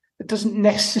skills. It doesn't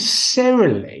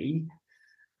necessarily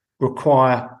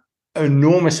require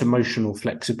enormous emotional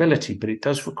flexibility, but it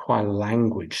does require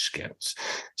language skills.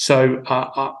 So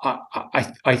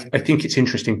I think it's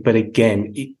interesting, but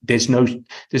again, there's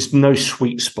no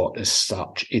sweet spot as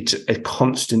such. It's a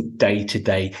constant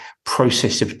day-to-day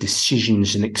process of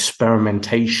decisions and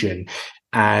experimentation,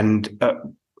 and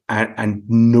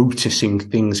noticing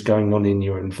things going on in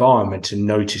your environment and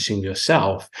noticing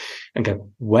yourself and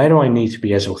go, where do I need to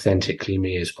be as authentically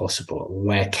me as possible?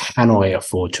 Where can I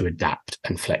afford to adapt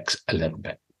and flex a little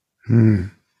bit?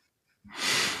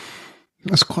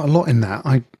 That's quite a lot in that.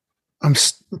 I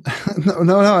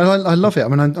love it. I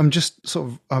mean, I'm just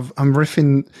sort of, I'm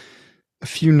riffing a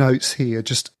few notes here,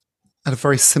 just at a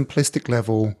very simplistic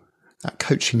level, that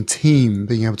coaching team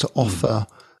being able to offer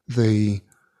the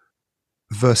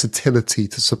versatility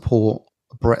to support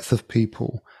a breadth of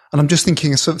people. And I'm just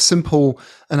thinking a sort of simple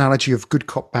analogy of good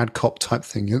cop, bad cop type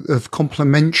thing, of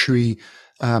complementary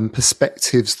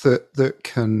perspectives that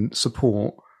can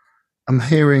support. I'm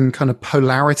hearing kind of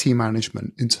polarity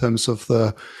management in terms of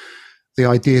the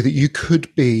idea that you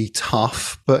could be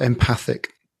tough but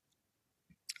empathic.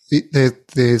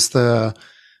 There's the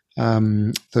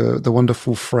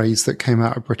wonderful phrase that came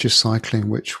out of British Cycling,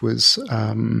 which was,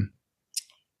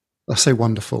 I say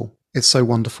wonderful. It's so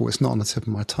wonderful. It's not on the tip of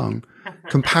my tongue.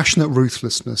 Compassionate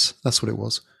ruthlessness. That's what it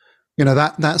was.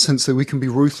 That sense that we can be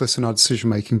ruthless in our decision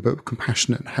making, but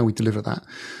compassionate in how we deliver that.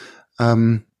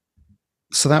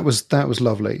 So that was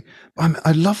lovely.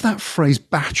 I love that phrase,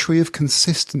 battery of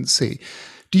consistency.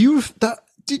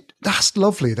 That's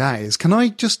lovely. That is. Can I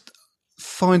just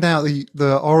find out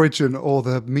the origin or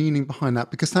the meaning behind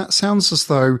that? Because that sounds as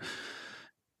though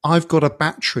I've got a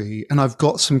battery and I've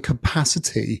got some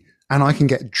capacity and I can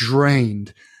get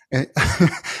drained.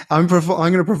 I'm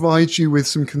going to provide you with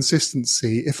some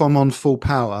consistency if I'm on full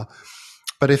power.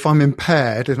 But if I'm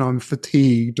impaired and I'm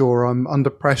fatigued or I'm under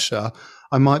pressure,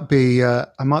 I might be a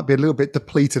little bit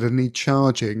depleted and need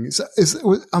charging.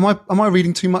 Am I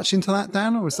reading too much into that,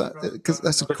 Dan, or is that because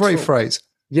that's a great phrase?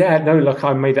 Yeah, no, look,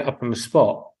 I made it up on the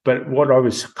spot. But what I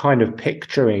was kind of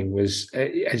picturing was,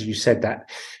 as you said, that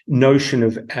notion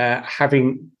of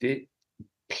having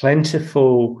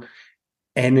plentiful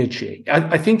energy.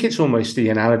 I think it's almost, the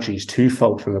analogy is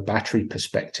twofold from a battery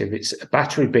perspective. It's a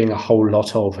battery being a whole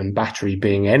lot of, and battery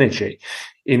being energy,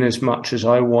 in as much as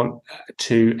I want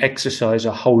to exercise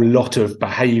a whole lot of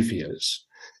behaviors.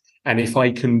 And if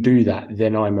I can do that,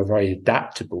 then I'm a very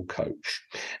adaptable coach.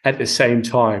 At the same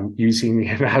time, using the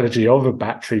analogy of a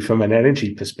battery from an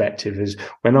energy perspective, is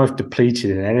when I've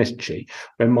depleted in energy,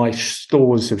 when my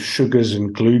stores of sugars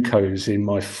and glucose in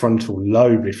my frontal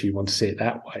lobe, if you want to see it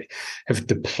that way, have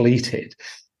depleted,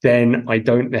 then I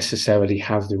don't necessarily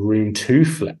have the room to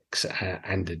flex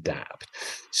and adapt.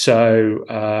 So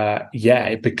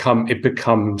it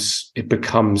becomes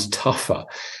tougher.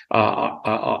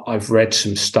 I've read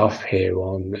some stuff here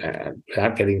on,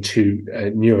 without getting too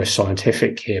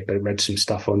neuroscientific here, but I read some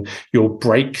stuff on your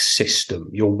brake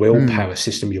system, your willpower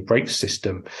system. Your brake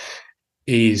system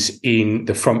is in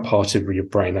the front part of your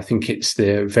brain. I think it's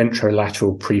the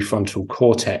ventrolateral prefrontal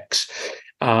cortex.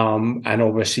 And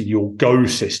obviously your go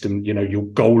system, your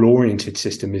goal-oriented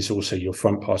system, is also your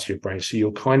front part of your brain. So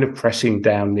you're kind of pressing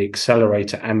down the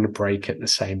accelerator and the brake at the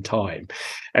same time.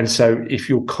 And so if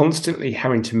you're constantly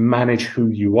having to manage who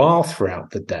you are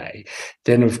throughout the day,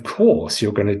 then of course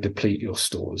you're going to deplete your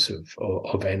stores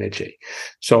of energy.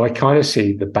 So I kind of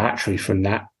see the battery from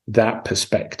that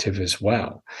perspective as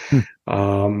well.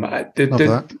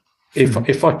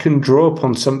 If I can draw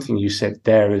upon something you said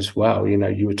there as well,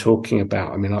 you were talking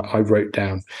about, I wrote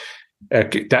down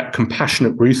that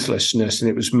compassionate ruthlessness, and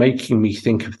it was making me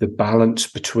think of the balance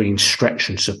between stretch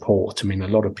and support. A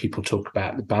lot of people talk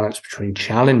about the balance between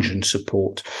challenge and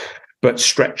support, but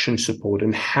stretch and support,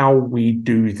 and how we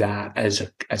do that as a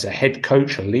head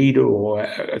coach, a leader, or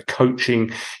a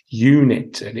coaching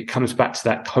unit. And it comes back to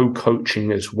that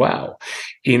co-coaching as well,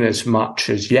 in as much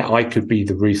as, I could be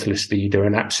the ruthless leader.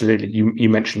 And absolutely, you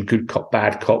mentioned good cop,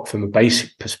 bad cop from a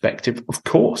basic perspective. Of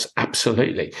course,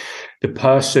 absolutely. The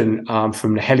person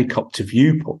from the helicopter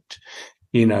viewpoint,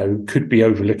 could be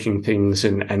overlooking things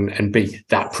and be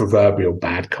that proverbial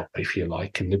bad cop, if you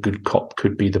like. And the good cop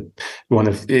could be one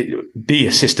of the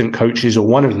assistant coaches, or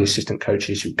one of the assistant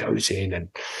coaches, who goes in and,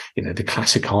 the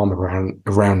classic arm around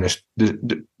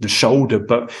the shoulder.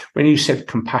 But when you said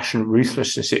compassionate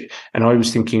ruthlessness, and I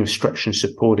was thinking of stretch and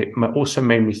support, it also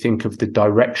made me think of the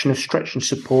direction of stretch and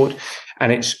support.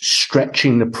 And it's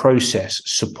stretching the process,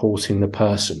 supporting the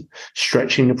person,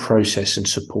 stretching the process and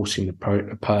supporting the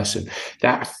person.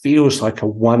 That feels like a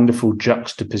wonderful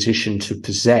juxtaposition to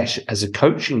possess as a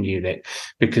coaching unit,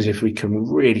 because if we can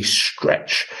really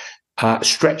stretch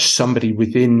somebody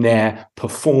within their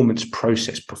performance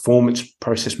process,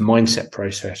 mindset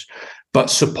process,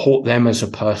 but support them as a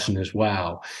person as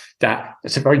well.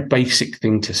 That's a very basic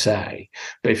thing to say,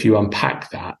 but if you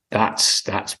unpack that, that's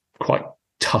quite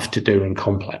tough to do and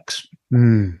complex.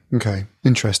 Okay,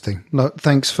 interesting. No,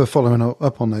 thanks for following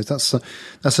up on those.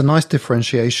 That's a nice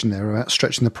differentiation there about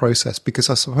stretching the process, because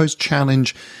I suppose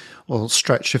challenge or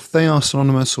stretch, if they are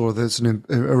synonymous, or there's a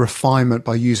refinement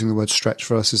by using the word stretch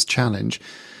versus challenge,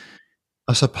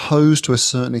 I suppose to a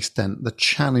certain extent the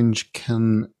challenge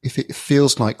can, if it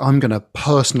feels like I'm going to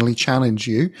personally challenge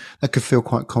you, that could feel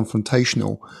quite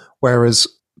confrontational, whereas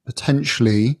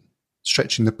potentially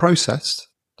stretching the process,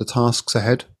 the tasks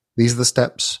ahead, these are the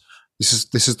steps,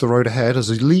 this is the road ahead. As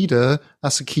a leader,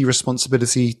 that's a key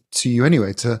responsibility to you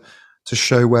anyway, to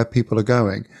show where people are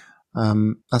going.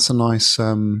 That's a nice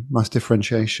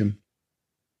differentiation.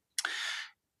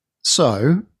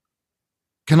 So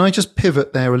can I just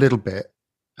pivot there a little bit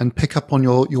and pick up on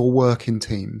your work in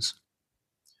teams?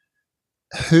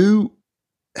 Who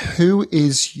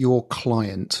is your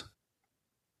client?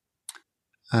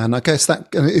 And I guess that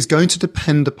is going to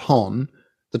depend upon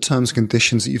the terms and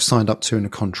conditions that you've signed up to in a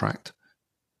contract.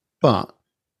 But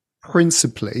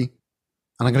principally,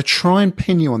 and I'm going to try and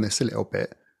pin you on this a little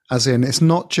bit, as in it's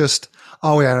not just,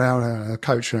 coach,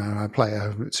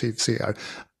 player, CEO,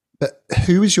 but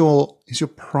who is your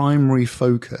primary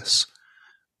focus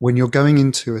when you're going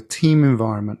into a team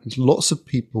environment? There's lots of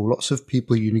people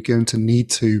you're going to need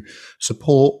to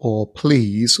support or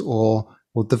please or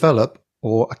develop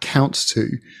or account to.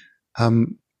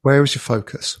 Where is your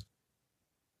focus?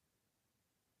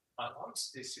 I'll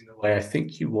answer this in the way I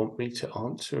think you want me to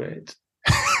answer it.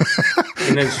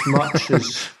 In as much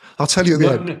as I'll tell you at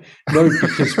the end. No,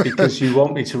 because you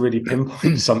want me to really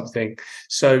pinpoint something.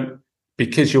 So,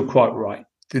 because you're quite right.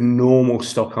 the normal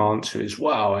stock answer is,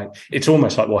 well, it's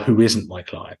almost like, well, who isn't my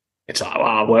client? It's like, well,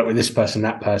 I work with this person,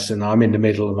 that person. I'm in the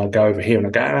middle, and I go over here, and I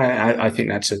go. I think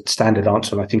that's a standard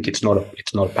answer, and I think it's not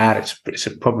bad. It's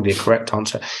probably a correct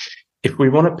answer. If we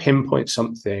want to pinpoint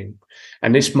something,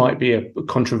 and this might be a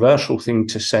controversial thing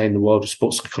to say in the world of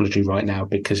sports psychology right now,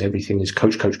 because everything is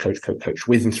coach,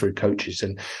 with and through coaches,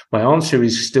 and my answer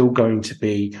is still going to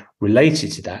be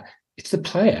related to that. It's the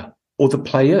player or the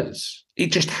players.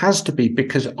 It just has to be,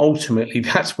 because ultimately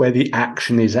that's where the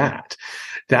action is at.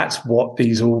 That's what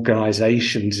these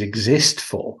organizations exist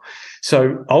for.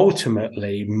 So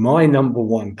ultimately, my number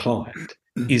one client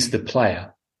is the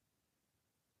player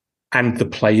and the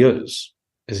players,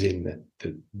 as in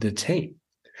the team.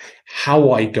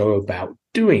 How I go about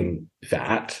doing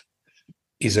that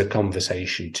is a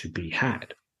conversation to be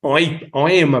had. I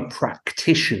am a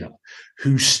practitioner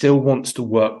who still wants to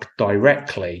work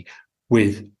directly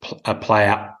with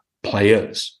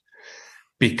players,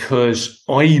 because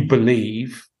I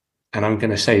believe, and I'm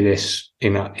going to say this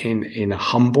in a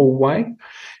humble way,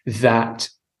 that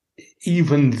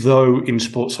even though in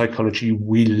sports psychology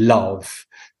we love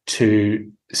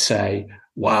to say,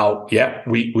 wow, yeah,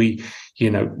 we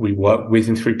work with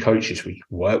and through coaches, we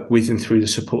work with and through the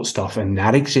support staff, and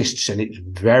that exists, and it's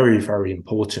very, very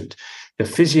important. The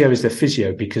physio is the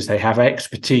physio because they have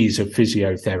expertise of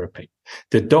physiotherapy.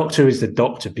 The doctor is the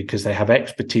doctor because they have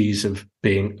expertise of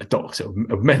being a doctor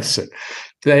of medicine.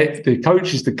 The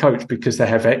coach is the coach because they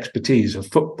have expertise of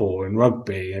football and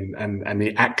rugby and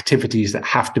the activities that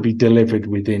have to be delivered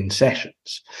within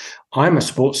sessions. I'm a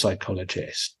sports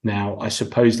psychologist. Now, I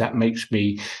suppose that makes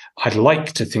me, I'd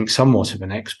like to think, somewhat of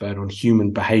an expert on human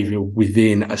behavior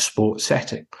within a sports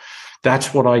setting.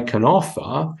 That's what I can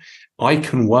offer. I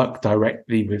can work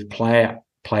directly with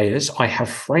players. I have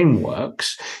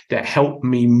frameworks that help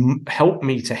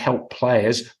me to help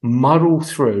players muddle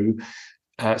through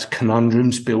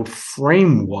conundrums, build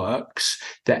frameworks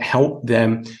that help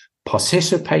them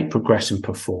participate, progress, and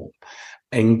perform,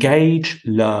 engage,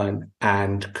 learn,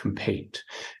 and compete.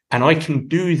 And I can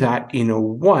do that in a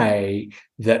way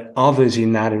that others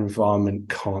in that environment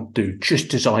can't do,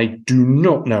 just as I do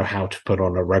not know how to put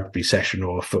on a rugby session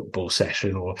or a football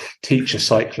session or teach a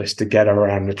cyclist to get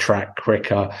around the track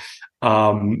quicker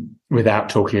without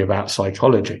talking about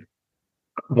psychology.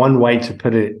 One way to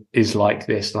put it is like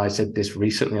this, and I said this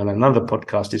recently on another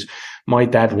podcast, is my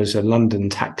dad was a London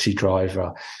taxi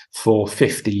driver for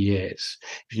 50 years.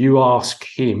 If you ask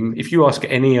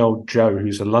any old Joe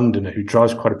who's a Londoner who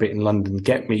drives quite a bit in London,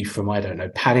 get me from, I don't know,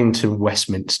 Paddington,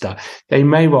 Westminster, they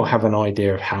may well have an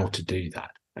idea of how to do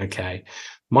that. Okay.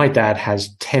 My dad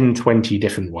has 10, 20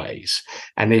 different ways.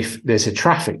 And if there's a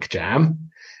traffic jam,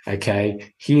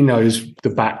 okay, he knows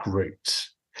the back routes.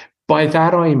 By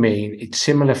that, I mean, it's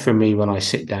similar for me when I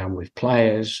sit down with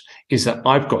players, is that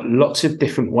I've got lots of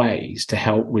different ways to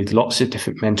help with lots of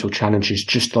different mental challenges,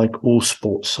 just like all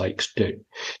sports psychs do.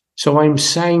 So I'm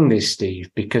saying this, Steve,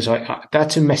 because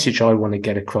that's a message I want to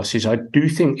get across, is I do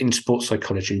think in sports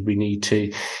psychology, we need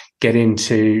to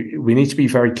be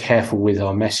very careful with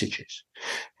our messages.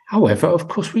 However, of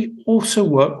course, we also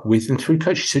work with and through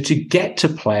coaches. So to get to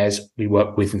players, we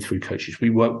work with and through coaches. We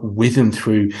work with and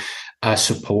through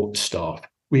support staff.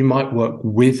 We might work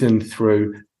with and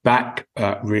through back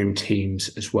room teams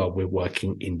as well. We're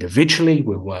working individually.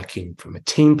 We're working from a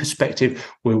team perspective.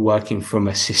 We're working from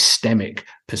a systemic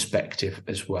perspective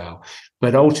as well.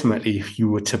 But ultimately, if you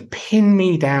were to pin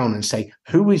me down and say,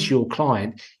 who is your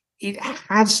client? It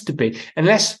has to be,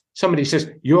 unless somebody says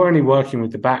you're only working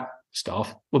with the back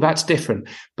staff, well, that's different.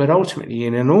 But ultimately,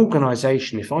 in an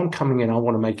organization, if I'm coming in, I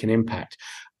want to make an impact,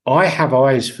 I have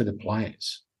eyes for the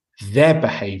players, their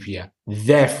behavior,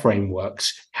 their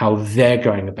frameworks, how they're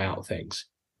going about things.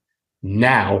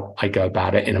 Now I go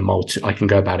about it I can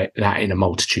go about it that in a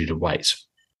multitude of ways.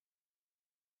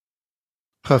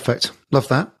 Perfect. Love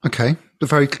that. Okay.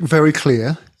 Very, very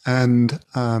clear. And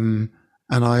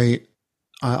I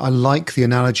like the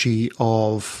analogy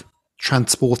of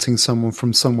transporting someone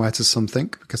from somewhere to something,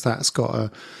 because that's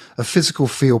got a physical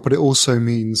feel, but it also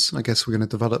means, I guess, we're going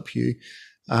to develop you.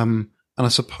 And I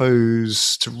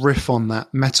suppose to riff on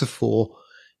that metaphor,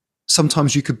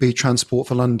 sometimes you could be Transport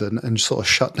for London and sort of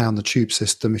shut down the tube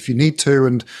system if you need to,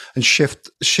 and shift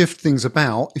things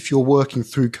about. If you're working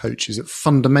through coaches, it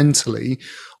fundamentally,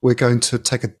 we're going to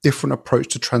take a different approach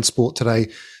to transport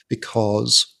today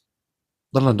because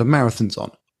the London Marathon's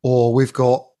on, or we've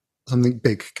got something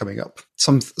big coming up,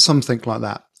 something like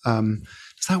that.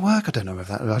 Does that work? I don't know if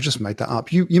that. I just made that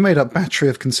up. You made up battery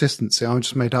of consistency. I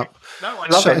just made up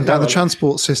shutting down the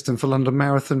transport system for London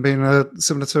Marathon being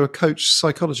similar to a coach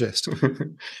psychologist.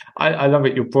 I love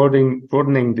it. You're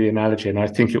broadening the analogy, and I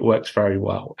think it works very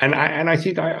well. And I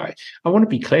think I want to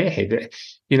be clear here that,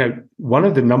 you know, one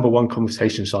of the number one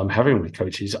conversations I'm having with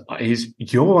coaches is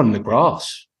you're on the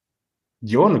grass.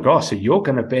 You're on the grass, so you're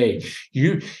going to be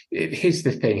you. Here's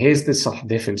the thing. Here's the subtle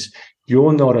difference.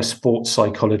 You're not a sports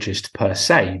psychologist per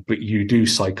se, but you do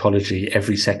psychology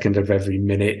every second of every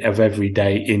minute of every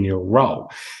day in your role.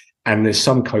 And there's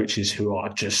some coaches who are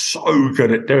just so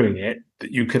good at doing it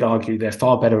that you could argue they're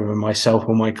far better than myself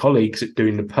or my colleagues at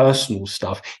doing the personal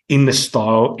stuff in the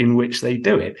style in which they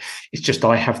do it. It's just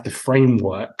I have the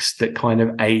frameworks that kind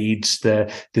of aids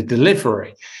the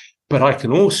delivery. But I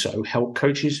can also help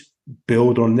coaches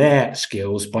build on their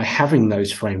skills by having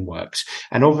those frameworks.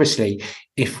 And obviously,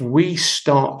 if we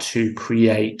start to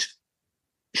create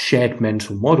shared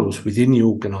mental models within the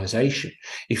organization,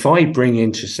 if I bring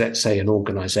into, let's say, an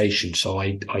organization, so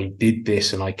I did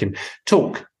this and I can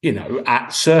talk, you know,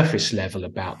 at surface level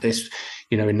about this,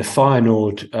 you know, in the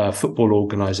Feyenoord football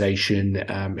organization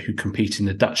who compete in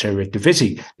the Dutch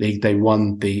Eredivisie League, they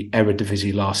won the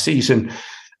Eredivisie last season.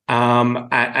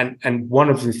 And one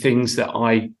of the things that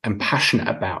I am passionate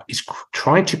about is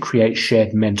trying to create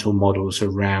shared mental models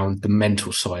around the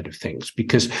mental side of things,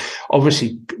 because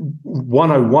obviously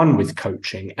 101 with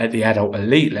coaching at the adult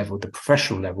elite level, the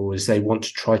professional level, is they want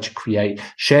to try to create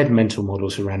shared mental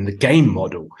models around the game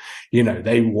model. You know,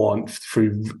 they want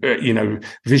through,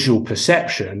 visual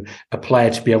perception, a player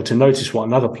to be able to notice what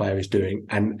another player is doing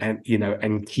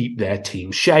and keep their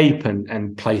team shape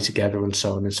and play together and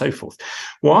so on and so forth.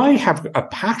 Well, I have a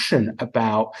passion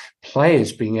about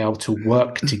players being able to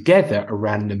work together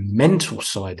around the mental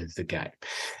side of the game,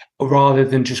 rather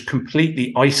than just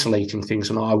completely isolating things.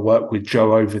 And I work with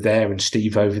Joe over there and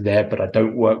Steve over there, but I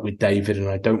don't work with David and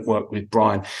I don't work with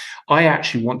Brian. I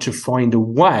actually want to find a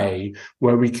way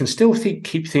where we can still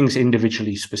keep things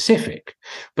individually specific,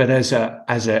 but at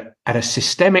a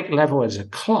systemic level, as a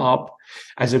club,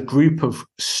 as a group of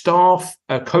staff,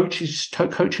 coaches,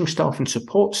 coaching staff and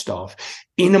support staff,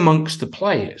 in amongst the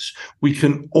players, we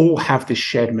can all have this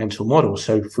shared mental model.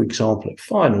 So, for example, at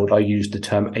Feyenoord, I use the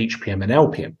term HPM and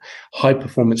LPM, high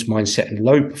performance mindset and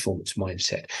low performance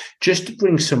mindset, just to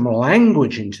bring some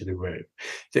language into the room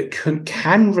that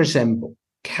can resemble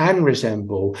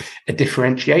a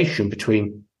differentiation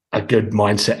between a good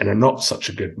mindset and a not such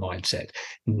a good mindset.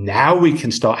 Now we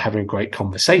can start having great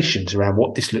conversations around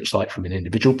what this looks like from an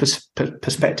individual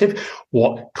perspective,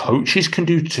 what coaches can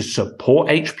do to support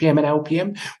HPM and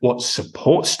LPM, what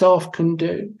support staff can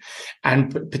do,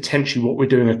 and potentially what we're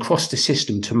doing across the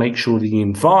system to make sure the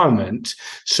environment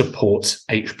supports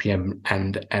HPM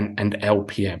and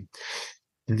LPM.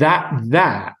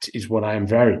 That is what I am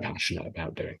very passionate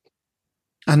about doing.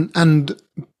 And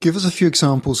give us a few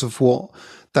examples of what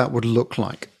that would look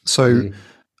like. So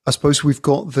I suppose we've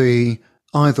got the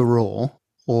either or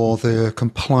the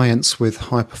compliance with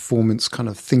high performance kind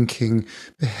of thinking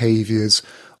behaviors,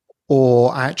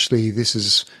 or actually this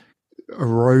is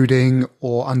eroding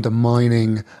or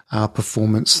undermining our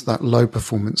performance, that low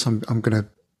performance. I'm going to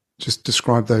just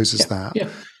describe those as that. Yeah.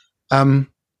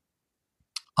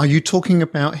 Are you talking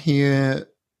about here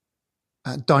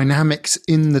dynamics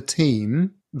in the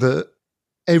team that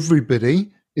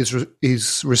everybody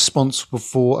is responsible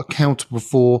for, accountable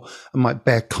for, and might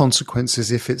bear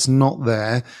consequences if it's not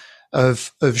there,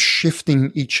 of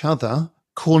shifting each other,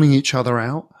 calling each other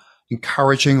out,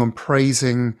 encouraging and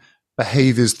praising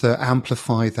behaviors that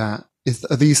amplify that?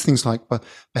 Are these things like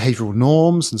behavioral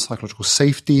norms and psychological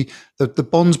safety, the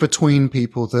bonds between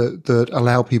people that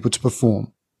allow people to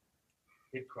perform?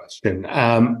 Good question.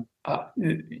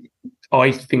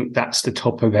 I think that's the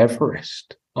top of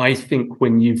Everest. I think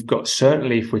when you've got,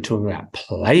 certainly if we're talking about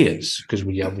players, because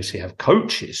we obviously have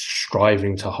coaches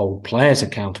striving to hold players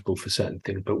accountable for certain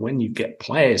things, but when you get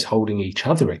players holding each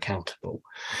other accountable,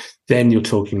 then you're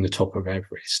talking the top of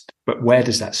Everest. But where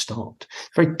does that start? It's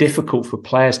very difficult for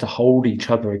players to hold each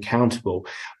other accountable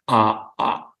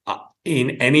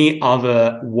in any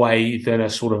other way than a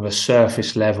sort of a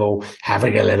surface level,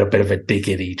 having a little bit of a dig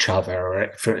at each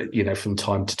other, from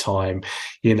time to time,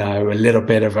 a little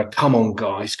bit of a, come on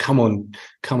guys, come on,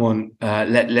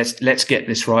 let's get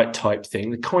this right type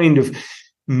thing. The kind of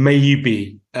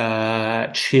maybe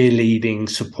cheerleading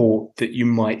support that you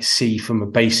might see from a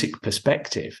basic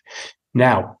perspective.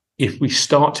 Now, if we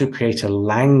start to create a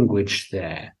language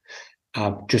there,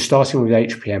 just starting with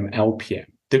HPM, LPM,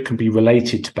 that can be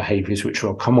related to behaviors, which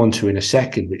I'll come on to in a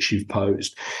second, which you've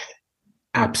posed.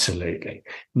 Absolutely.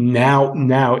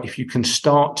 Now, if you can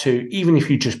start to, even if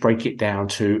you just break it down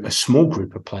to a small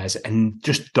group of players and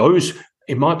just those,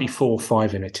 it might be 4 or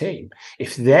 5 in a team.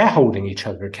 If they're holding each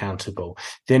other accountable,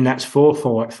 then that's 4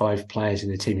 or 5 players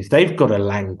in the team. If they've got a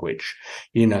language,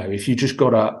 if you just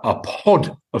got a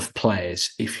pod of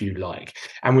players, if you like,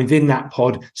 and within that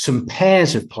pod, some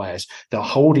pairs of players that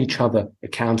hold each other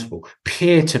accountable,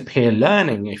 peer-to-peer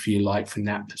learning, if you like, from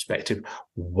that perspective.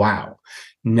 Wow.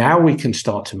 Now we can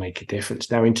start to make a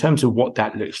difference. Now, in terms of what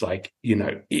that looks like,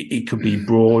 it could be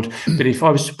broad, but if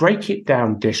I was to break it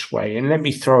down this way, and let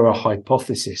me throw a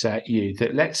hypothesis at you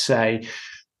that let's say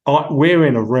we're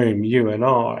in a room, you and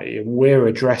I, and we're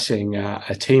addressing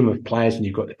a team of players, and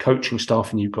you've got the coaching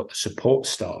staff and you've got the support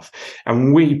staff,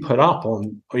 and we put up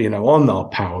on our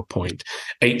PowerPoint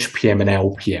HPM and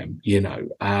LPM,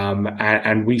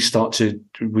 and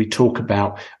we talk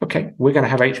about, okay, we're going to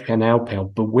have HPM and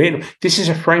LPM, but this is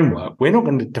a framework. We're not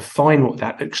going to define what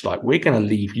that looks like. We're going to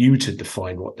leave you to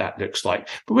define what that looks like,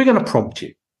 but we're going to prompt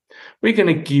you. We're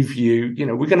going to give you,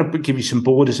 we're going to give you some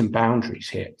borders and boundaries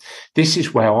here. This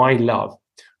is where I love.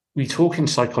 We talk in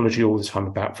psychology all the time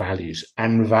about values,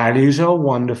 and values are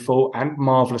wonderful and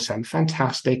marvelous and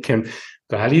fantastic. And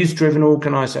values-driven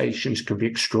organizations can be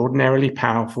extraordinarily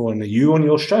powerful. And you on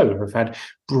your show have had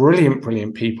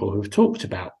brilliant people who have talked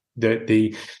about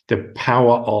the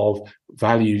power of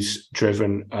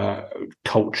values-driven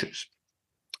cultures.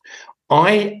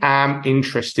 I am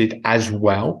interested as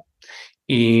well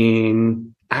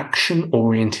in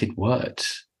action-oriented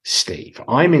words, Steve.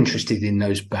 I'm interested in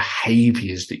those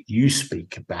behaviors that you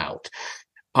speak about.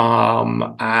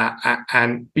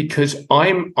 And because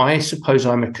I suppose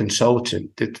I'm a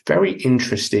consultant that's very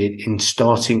interested in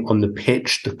starting on the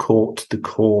pitch, the court, the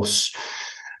course,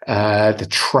 the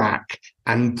track,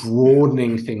 and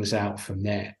broadening things out from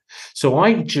there. So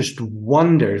I just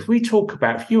wonder if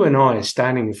you and I are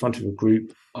standing in front of a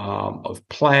group of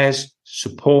players,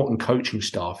 support and coaching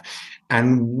staff,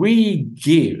 and we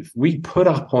put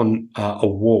up on a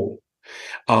wall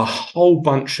a whole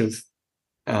bunch of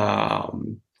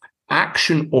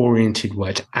action-oriented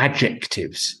words,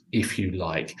 adjectives, if you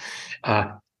like,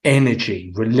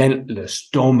 energy, relentless,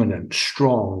 dominant,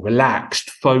 strong,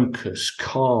 relaxed, focused,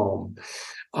 calm,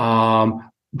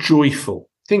 joyful.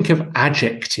 Think of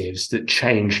adjectives that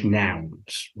change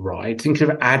nouns, right? Think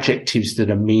of adjectives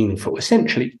that are meaningful,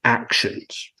 essentially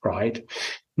actions, right?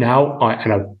 Now,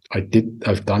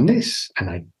 I've done this, and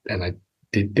I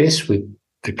did this with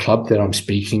the club that I'm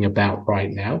speaking about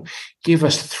right now. Give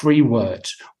us 3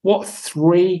 words. What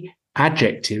 3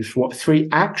 adjectives, what 3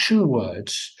 action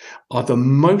words are the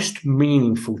most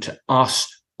meaningful to us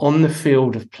on the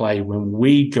field of play when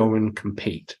we go and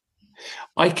compete?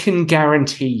 I can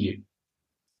guarantee you,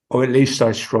 or at least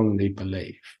I strongly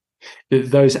believe,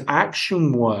 that those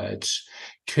action words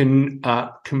can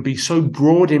be so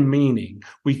broad in meaning,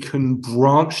 we can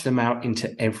branch them out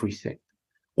into everything,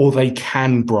 or they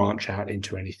can branch out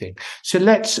into anything. So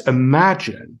let's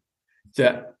imagine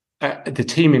that the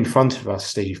team in front of us,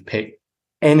 Steve, picked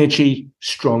energy,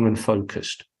 strong and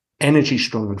focused. Energy,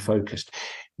 strong and focused.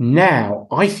 Now,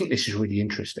 I think this is really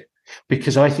interesting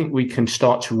because I think we can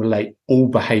start to relate all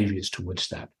behaviors towards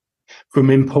that, from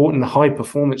important high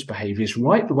performance behaviors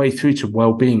right the way through to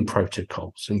well-being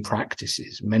protocols and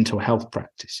practices, mental health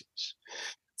practices,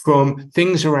 from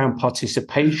things around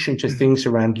participation to things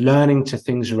around learning to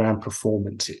things around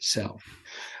performance itself.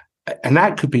 And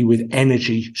that could be with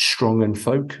energy, strong and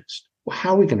focused. Well,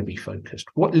 how are we going to be focused?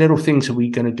 What little things are we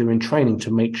going to do in training to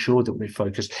make sure that we're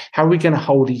focused? How are we going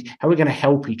to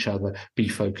help each other be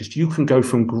focused? You can go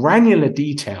from granular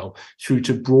detail through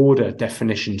to broader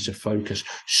definitions of focus.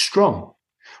 Strong.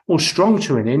 Well, strong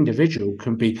to an individual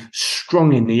can be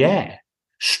strong in the air,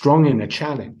 strong in a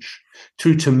challenge,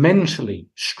 through to mentally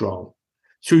strong,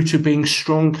 through to being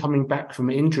strong coming back from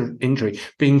injury,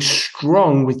 being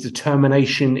strong with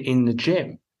determination in the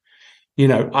gym.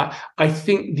 I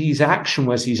think these action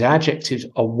words, these adjectives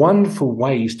are wonderful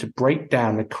ways to break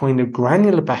down the kind of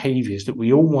granular behaviors that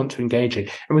we all want to engage in.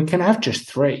 And we can have just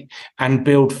 3 and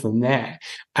build from there.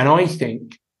 And I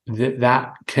think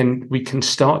we can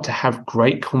start to have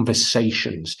great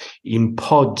conversations in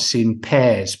pods, in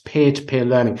pairs, peer-to-peer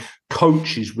learning,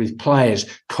 coaches with players,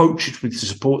 coaches with the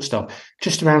support staff,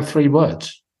 just around 3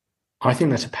 words. I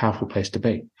think that's a powerful place to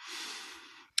be.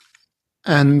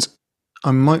 And I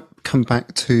might come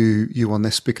back to you on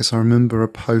this because I remember a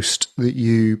post that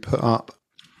you put up,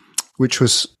 which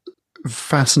was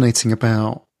fascinating,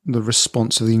 about the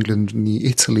response of England and the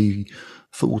Italy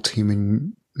football team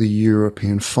in the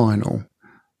European final.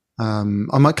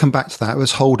 I might come back to that. It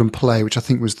was hold and play, which I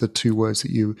think was the two words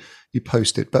that you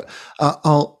posted. But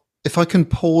if I can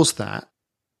pause that.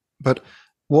 But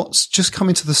what's just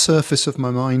coming to the surface of my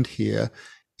mind here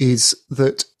is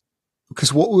that,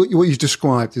 because what you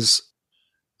described is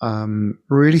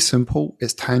really simple,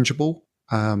 it's tangible,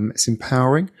 it's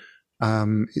empowering,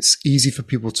 it's easy for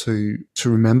people to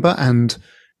remember and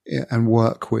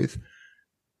work with.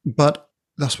 But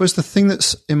I suppose the thing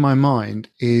that's in my mind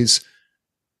is,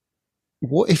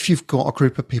 what if you've got a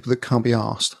group of people that can't be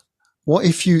asked? What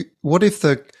if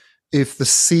the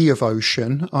sea of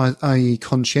ocean, i.e.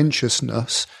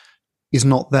 conscientiousness, is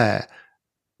not there?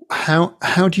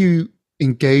 How do you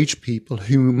engage people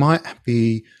who might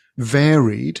be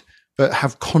varied but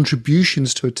have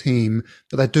contributions to a team,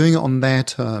 but they're doing it on their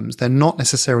terms? They're not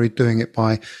necessarily doing it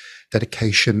by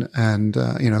dedication and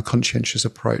conscientious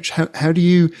approach. How do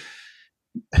you?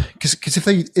 Because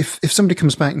if somebody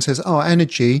comes back and says, "Oh,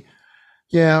 energy,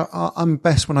 yeah, I'm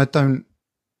best when I don't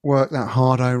work that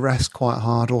hard. I rest quite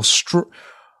hard," or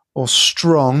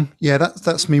strong. Yeah,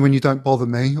 that's me when you don't bother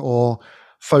me. Or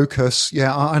focus.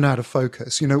 Yeah, I know how to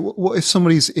focus. What if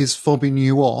somebody is fobbing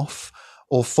you off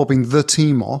or fobbing the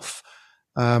team off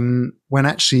when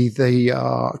actually they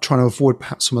are trying to avoid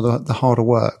perhaps some of the harder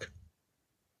work?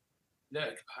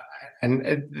 Look,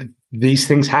 and these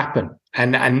things happen,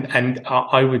 and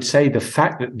I would say the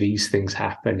fact that these things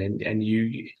happen, and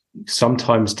you.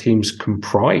 Sometimes teams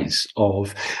comprise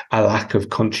of a lack of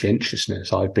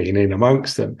conscientiousness. I've been in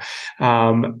amongst them.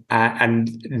 The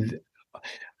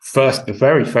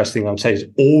very first thing I would say is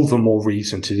all the more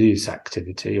reason to do this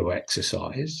activity or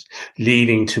exercise,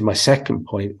 leading to my second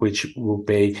point, which will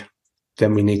be,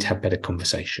 then we need to have better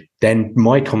conversation. Then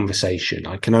my conversation,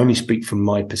 I can only speak from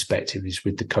my perspective, is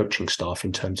with the coaching staff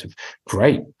in terms of,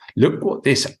 great, look what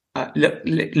this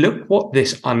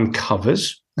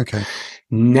uncovers. Okay.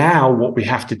 Now what we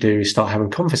have to do is start having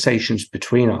conversations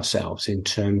between ourselves in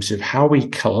terms of how we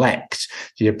collect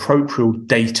the appropriate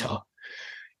data.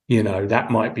 That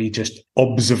might be just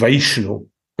observational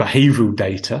behavioral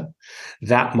data.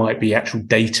 That might be actual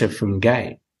data from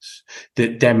games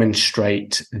that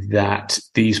demonstrate that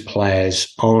these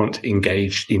players aren't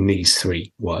engaged in these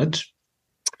three words.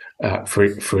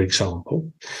 For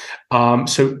example,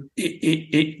 so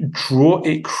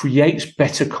it creates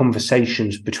better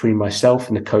conversations between myself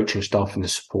and the coaching staff and the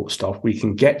support staff. We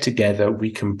can get together, we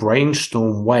can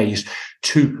brainstorm ways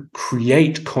to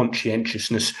create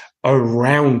conscientiousness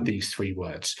around these three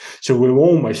words. So we're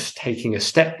almost taking a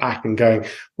step back and going,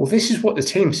 well, this is what the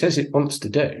team says it wants to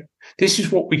do. This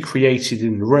is what we created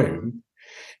in the room.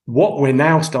 What we're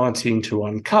now starting to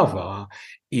uncover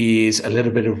is a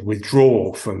little bit of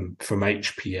withdrawal from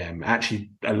HPM.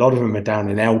 Actually, a lot of them are down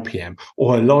in LPM,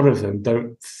 or a lot of them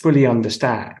don't fully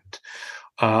understand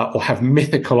or have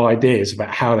mythical ideas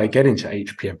about how they get into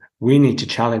HPM. We need to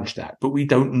challenge that, but we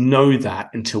don't know that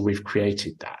until we've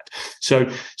created that.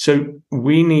 So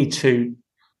we need to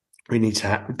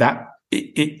have that.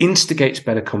 It instigates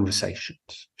better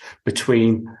conversations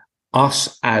between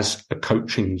us as a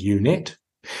coaching unit,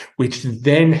 which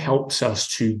then helps us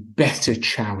to better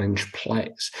challenge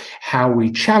players. How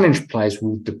we challenge players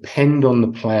will depend on the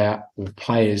player or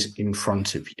players in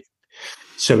front of you.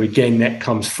 So again, that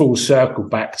comes full circle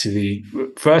back to the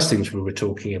first things we were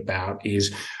talking about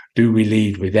is, do we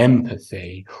lead with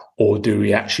empathy, or do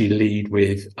we actually lead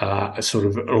with a sort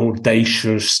of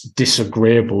audacious,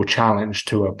 disagreeable challenge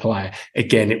to a player?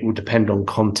 Again, it will depend on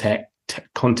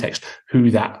context, who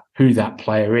that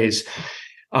player is.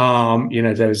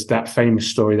 There's that famous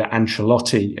story that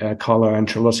Carlo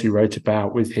Ancelotti wrote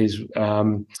about with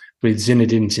with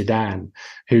Zinedine Zidane,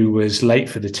 who was late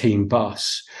for the team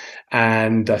bus.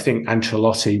 And I think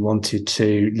Ancelotti wanted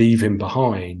to leave him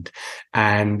behind.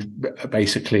 And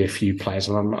basically a few players,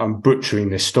 and I'm butchering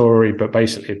this story, but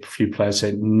basically a few players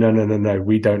said, no,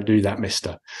 we don't do that,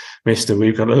 mister.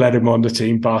 We've got to let him on the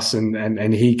team bus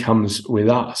and he comes with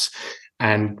us.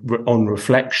 And on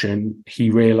reflection, he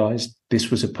realized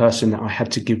this was a person that I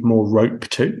had to give more rope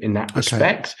to in that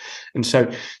respect. Okay. And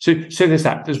so there's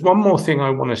that. There's one more thing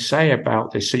I want to say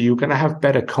about this. So you're going to have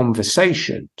better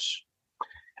conversations,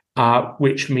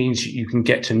 which means you can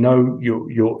get to know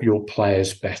your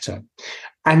players better.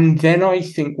 And then I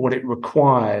think what it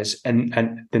requires, and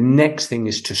the next thing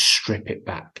is to strip it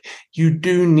back. You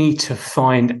do need to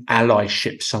find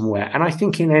allyship somewhere. And I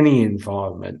think in any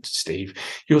environment, Steve,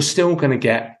 you're still going to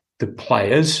get the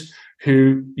players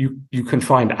who you can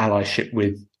find allyship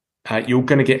with. You're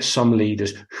going to get some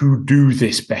leaders who do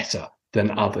this better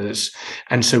than others.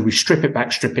 And so we strip it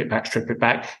back,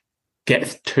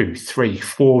 get 2, 3,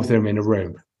 4 of them in a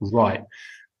room. Right.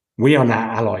 We are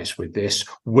now allies with this.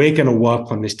 We're going to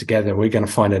work on this together. We're going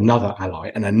to find another ally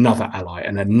and another ally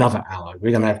and another ally.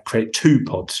 We're going to create 2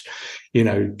 pods.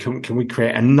 Can we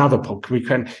create another pod?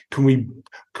 Can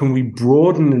we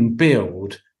broaden and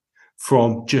build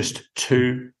from just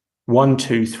 1,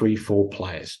 2, 3, 4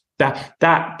 players?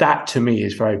 That to me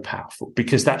is very powerful,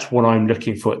 because that's what I'm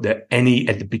looking for at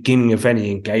the beginning of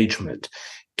any engagement.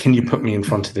 Can you put me in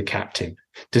front of the captain?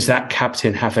 Does that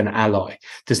captain have an ally?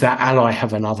 Does that ally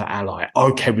have another ally?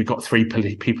 Okay, we've got 3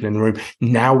 people in the room.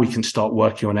 Now we can start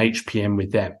working on HPM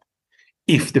with them,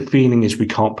 if the feeling is we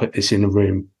can't put this in the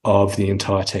room of the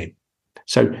entire team.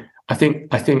 So I think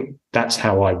that's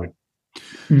how I would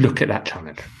look at that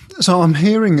challenge. So I'm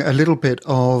hearing a little bit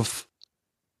of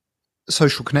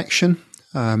social connection,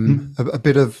 a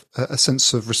bit of a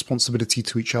sense of responsibility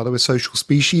to each other. We're social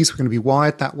species. We're going to be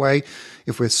wired that way.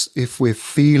 If we're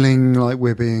feeling like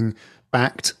we're being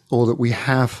backed, or that we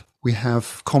have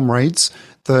comrades,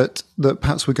 that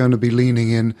perhaps we're going to be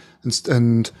leaning in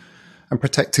and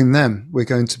protecting them. We're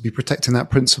going to be protecting that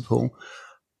principle.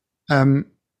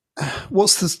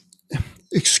 Excuse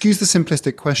the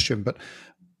simplistic question, but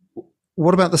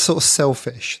what about the sort of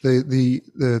selfish,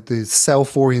 the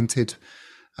self-oriented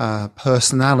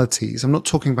personalities? I'm not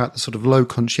talking about the sort of low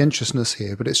conscientiousness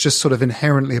here, but it's just sort of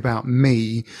inherently about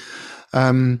me.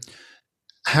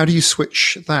 How do you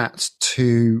switch that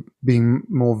to being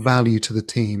more value to the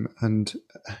team? And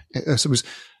I suppose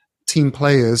team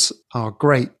players are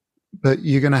great, but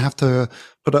you're going to have to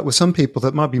put up with some people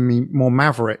that might be more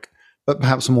maverick, but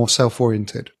perhaps more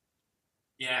self-oriented.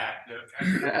 Yeah,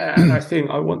 and I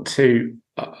think I want to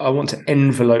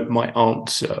envelope my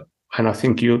answer, and I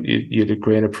think you'd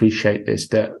agree and appreciate this,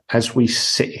 that as we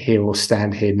sit here or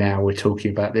stand here now, we're talking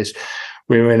about this.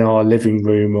 We're in our living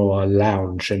room or our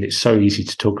lounge, and it's so easy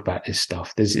to talk about this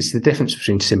stuff. It's the difference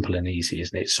between simple and easy,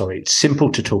 isn't it? Sorry, it's simple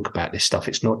to talk about this stuff.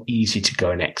 It's not easy to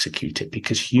go and execute it,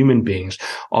 because human beings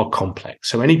are complex.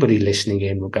 So anybody listening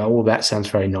in will go, "Oh, that sounds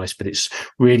very nice, but it's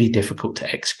really difficult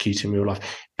to execute in real life."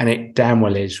 And it damn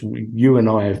well is. You and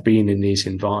I have been in these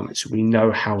environments. We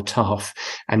know how tough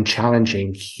and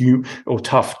challenging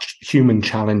human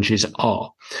challenges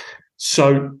are.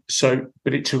 So,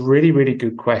 but it's a really, really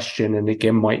good question. And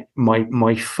again,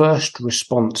 my first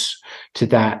response to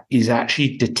that is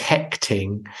actually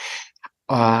detecting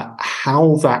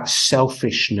how that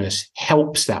selfishness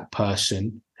helps that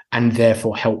person and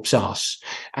therefore helps us,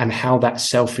 and how that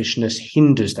selfishness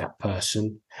hinders that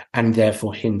person and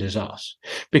therefore hinders us.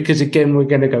 Because again, we're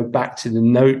going to go back to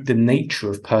the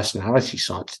nature of personality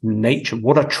science, the nature,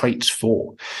 what are traits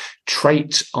for?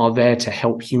 Traits are there to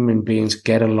help human beings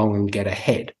get along and get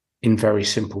ahead, in very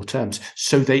simple terms.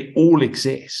 So they all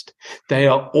exist.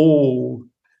 They're all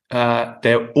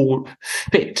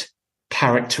fit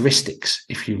characteristics,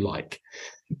 if you like.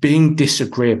 Being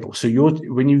disagreeable. So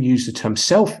when you use the term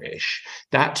selfish,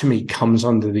 that to me comes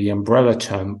under the umbrella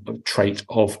term of trait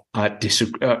of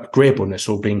disagreeableness,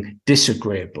 or being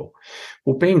disagreeable.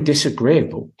 Well, being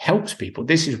disagreeable helps people.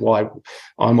 This is why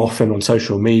I'm often on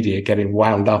social media getting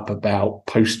wound up about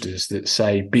posters that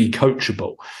say "be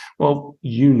coachable." Well,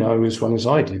 you know as well as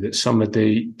I do that some of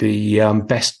the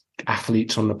best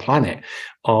athletes on the planet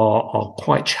are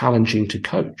quite challenging to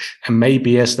coach, and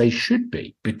maybe as they should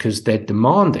be, because they're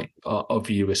demanding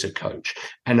of you as a coach.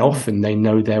 And often they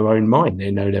know their own mind, they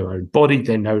know their own body,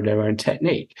 they know their own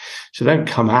technique. So don't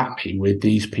come at me with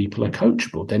these people are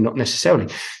coachable. They're not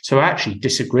necessarily. So actually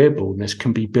disagreeableness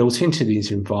can be built into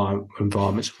these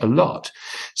environments a lot.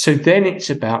 So then it's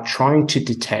about trying to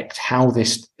detect how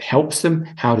this helps them,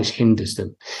 how this hinders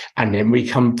them. And then we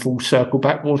come full circle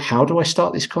back. Well, how do I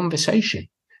start this conversation?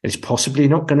 It's possibly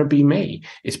not going to be me.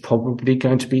 It's probably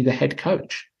going to be the head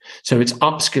coach. So it's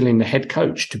upskilling the head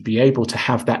coach to be able to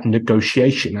have that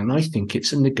negotiation. And I think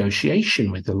it's a negotiation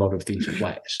with a lot of these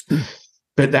players.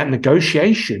 But that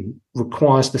negotiation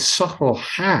requires the subtle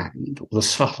hand, or the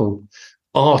subtle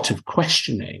art of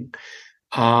questioning,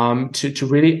 to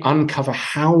really uncover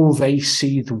how they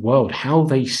see the world, how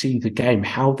they see the game,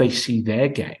 how they see their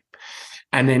game.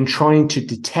 And then trying to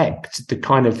detect the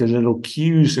kind of the little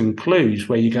cues and clues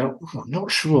where you go, I'm not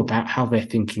sure about how they're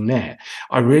thinking there.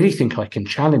 I really think I can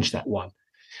challenge that one.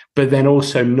 But then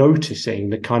also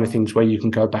noticing the kind of things where you can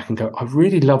go back and go, I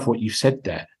really love what you said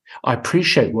there. I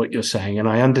appreciate what you're saying, and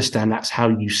I understand that's how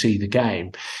you see the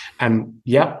game. And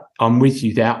yep, I'm with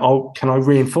you there. Can I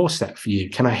reinforce that for you?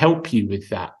 Can I help you with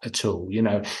that at all? You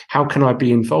know, how can I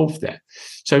be involved there?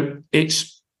 So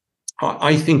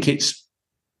I think it's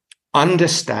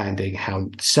understanding how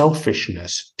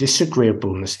selfishness,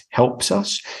 disagreeableness helps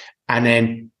us, and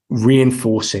then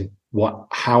reinforcing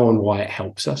how and why it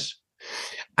helps us.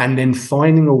 and then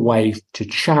finding a way to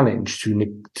challenge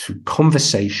through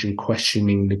conversation,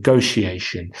 questioning,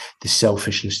 negotiation, the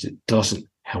selfishness that doesn't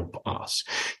help us,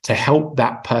 to help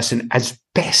that person as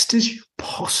best as you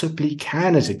possibly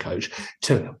can as a coach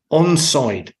to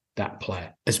onside that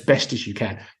player as best as you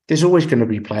can. There's always going to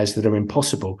be players that are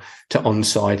impossible to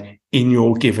onside in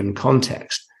your given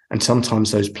context. And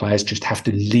sometimes those players just have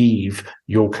to leave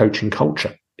your coaching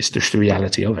culture. It's just the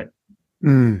reality of it.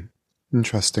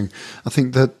 Interesting. I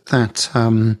think that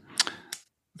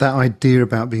idea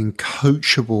about being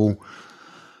coachable,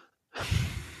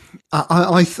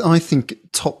 I think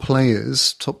top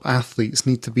players, top athletes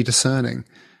need to be discerning.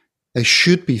 They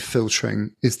should be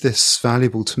filtering, is this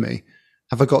valuable to me?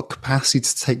 Have I got capacity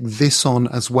to take this on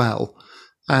as well?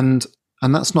 And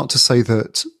that's not to say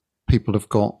that people have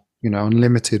got,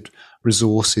 unlimited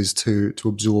resources to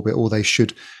absorb it, or they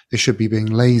should be being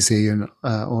lazy and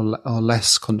or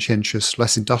less conscientious,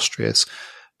 less industrious.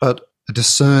 But a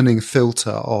discerning filter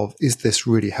of, is this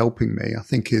really helping me? I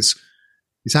think is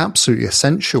absolutely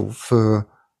essential for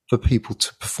people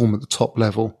to perform at the top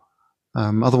level.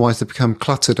 Otherwise, they become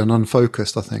cluttered and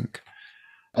unfocused, I think.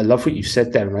 I love what you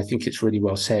said there, and I think it's really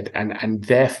well said. And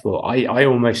therefore, I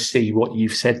almost see what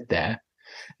you've said there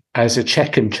as a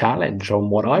check and challenge on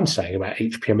what I'm saying about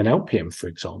HPM and LPM, for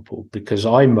example, because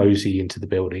I mosey into the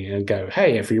building and go,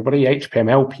 hey, everybody,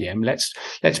 HPM, LPM,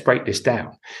 let's break this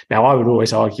down. Now, I would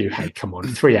always argue, hey, come on,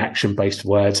 3 action-based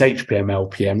words, HPM,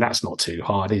 LPM, that's not too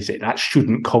hard, is it? That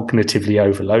shouldn't cognitively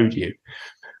overload you.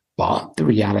 But the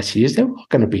reality is there are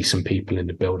going to be some people in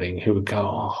the building who would go,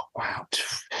 oh, wow.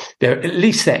 At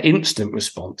least their instant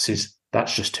response is,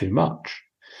 that's just too much.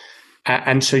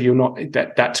 And so you're not,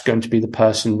 that's going to be the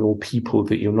person or people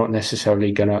that you're not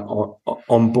necessarily going to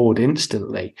onboard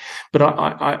instantly. But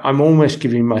I'm almost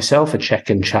giving myself a check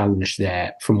and challenge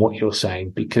there from what you're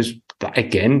saying, because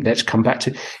again, let's come back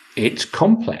to, it's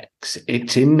complex.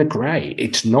 It's in the gray.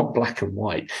 It's not black and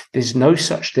white. There's no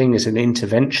such thing as an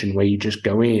intervention where you just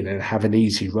go in and have an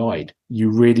easy ride.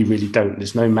 You really, really don't.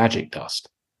 There's no magic dust.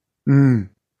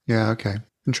 Yeah. Okay.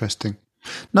 Interesting.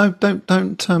 No, don't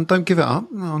give it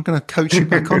up. No, I'm going to coach you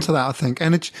back onto that. I think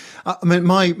energy. I mean,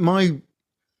 my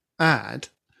ad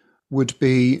would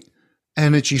be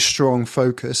energy, strong,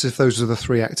 focus. If those are the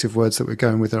 3 active words that we're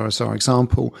going with as our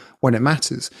example, when it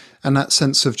matters, and that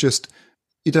sense of just,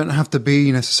 you don't have to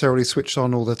be necessarily switched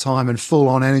on all the time and full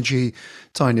on energy,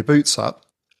 tying your boots up.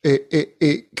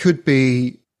 It could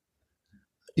be,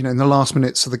 in the last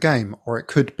minutes of the game, or it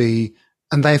could be,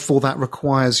 and therefore that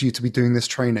requires you to be doing this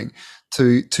training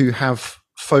to have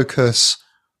focus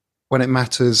when it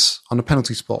matters on a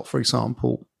penalty spot, for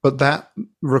example, but that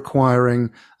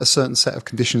requiring a certain set of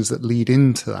conditions that lead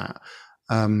into that.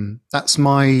 That's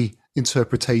my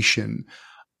interpretation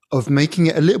of making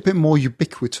it a little bit more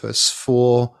ubiquitous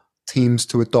for teams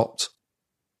to adopt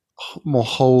more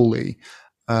wholly,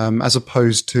 as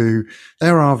opposed to,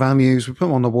 there are values, we put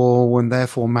them on the wall and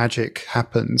therefore magic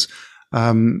happens.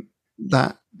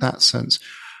 That sense.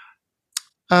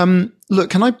 Look,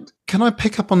 can I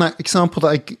pick up on that example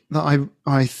that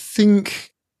I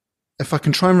think, if I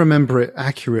can try and remember it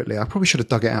accurately, I probably should have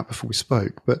dug it out before we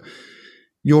spoke, but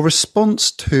your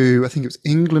response to, I think it was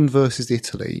England versus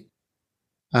Italy,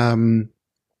 and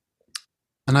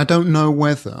I don't know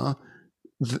whether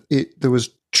there was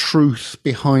truth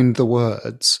behind the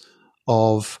words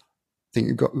of, I think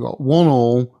you got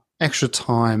 1-1, extra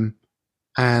time,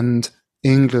 and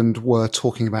England were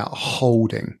talking about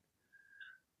holding.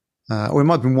 Or it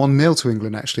might have been 1-0 to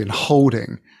England, actually, and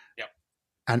holding. Yep.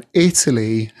 And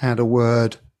Italy had a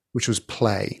word which was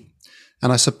play.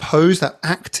 And I suppose that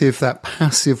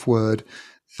passive word,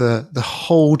 the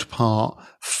hold part,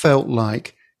 felt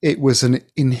like it was an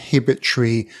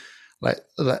inhibitory,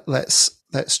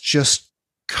 let's just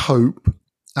cope,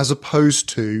 as opposed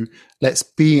to let's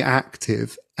be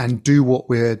active and do what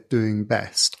we're doing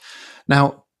best.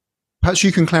 Now, perhaps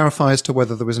you can clarify as to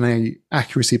whether there was any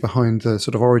accuracy behind the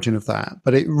sort of origin of that,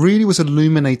 but it really was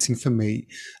illuminating for me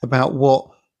about what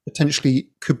potentially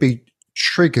could be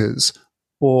triggers,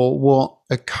 or what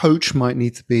a coach might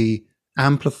need to be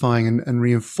amplifying and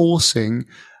reinforcing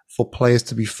for players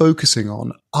to be focusing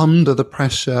on under the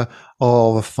pressure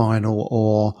of a final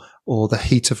or the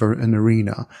heat of an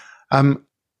arena.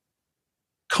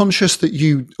 Conscious that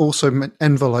you also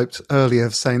enveloped earlier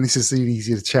saying this is really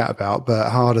easy to chat about, but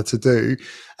harder to do.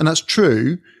 And that's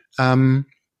true.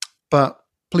 But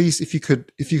please, if you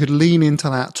could lean into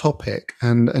that topic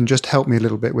and just help me a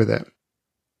little bit with it.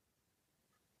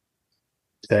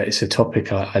 It's a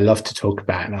topic I love to talk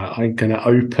about. And I'm going to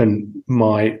open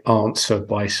my answer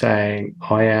by saying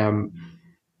I am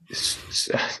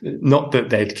not that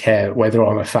they'd care whether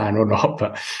I'm a fan or not,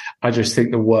 but I just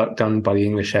think the work done by the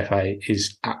English FA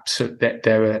is absolute.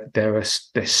 They're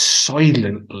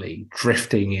silently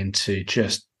drifting into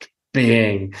just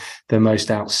being the most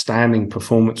outstanding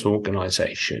performance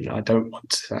organisation. I don't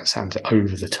want that sound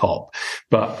over the top,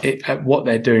 but what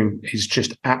they're doing is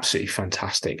just absolutely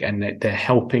fantastic, and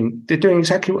they're doing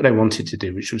exactly what they wanted to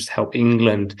do, which was to help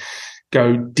England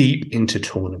go deep into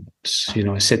tournaments.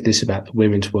 I said this about the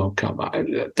Women's World Cup.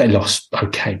 They lost,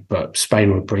 okay, but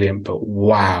Spain were brilliant, but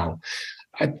wow.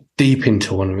 Deep in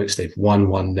tournaments, they've won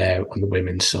one there on the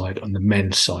women's side, on the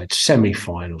men's side,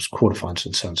 semi-finals, quarterfinals,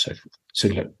 and so on and so forth. So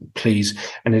look, please,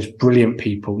 and there's brilliant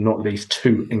people, not least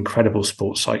two incredible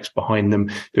sports psychs behind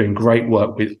them, doing great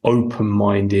work with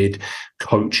open-minded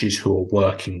coaches who are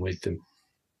working with them.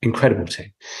 Incredible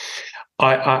team.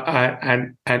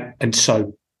 And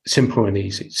so simple and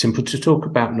easy, simple to talk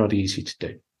about, not easy to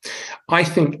do. I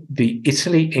think the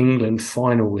Italy-England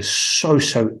final was so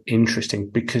interesting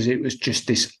because it was just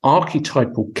this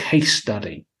archetypal case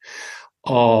study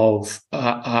of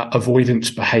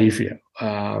avoidance behavior,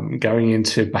 going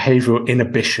into behavioral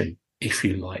inhibition, if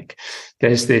you like.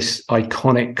 There's this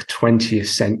iconic 20th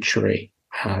century,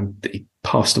 he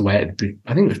passed away, I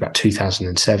think it was about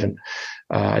 2007,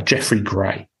 Geoffrey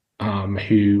Gray.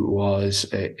 Who was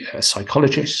a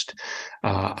psychologist,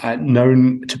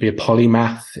 known to be a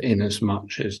polymath in as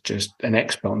much as just an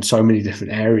expert on so many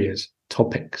different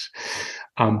topics,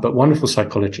 but wonderful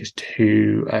psychologist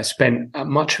who spent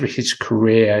much of his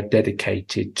career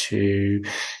dedicated to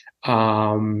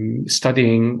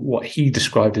studying what he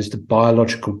described as the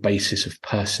biological basis of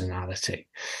personality.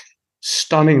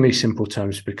 Stunningly simple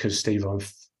terms, because, Steve, I'm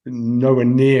nowhere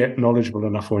near knowledgeable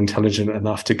enough or intelligent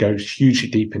enough to go hugely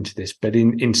deep into this, but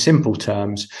in simple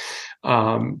terms,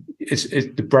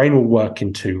 the brain will work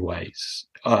in two ways: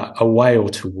 away or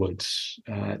towards,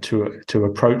 to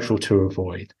approach or to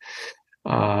avoid.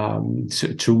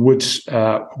 Towards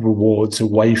rewards,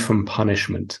 away from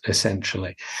punishment,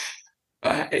 essentially.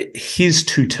 His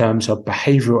two terms are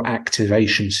behavioral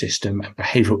activation system and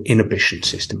behavioral inhibition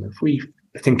system. If we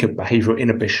think of behavioral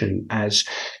inhibition as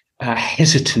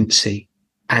hesitancy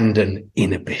and an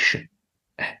inhibition.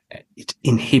 It's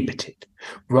inhibited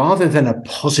rather than a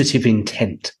positive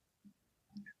intent.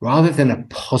 It's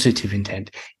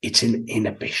an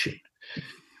inhibition.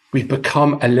 We've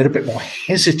become a little bit more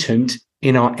hesitant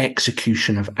in our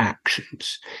execution of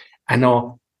actions and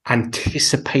our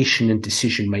anticipation and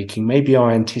decision making. Maybe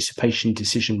our anticipation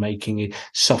decision making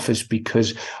suffers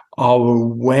because our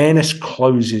awareness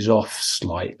closes off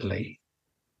slightly.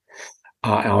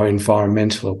 Our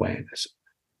environmental awareness,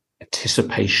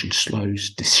 anticipation slows,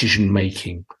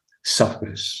 decision-making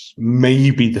suffers.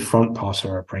 Maybe the front part of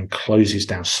our brain closes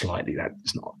down slightly.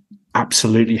 That's not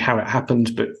absolutely how it happens,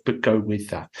 but go with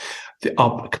that.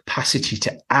 Our capacity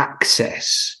to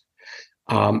access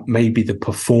maybe the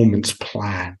performance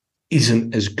plan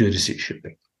isn't as good as it should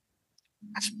be.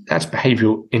 That's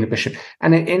behavioral inhibition.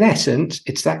 And in essence,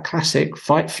 it's that classic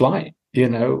fight, flight,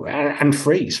 and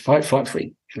freeze, fight, flight,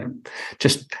 freeze.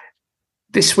 Just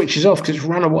this switches off because it's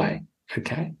run away.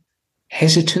 Okay.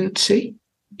 Hesitancy,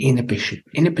 inhibition,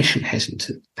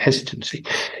 hesitancy.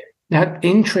 Now,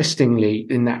 interestingly,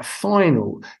 in that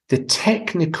final, the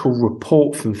technical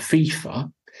report from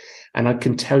FIFA, and I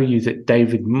can tell you that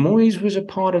David Moyes was a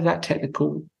part of that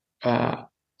technical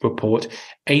report.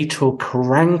 Aitor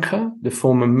Karanka, the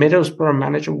former Middlesbrough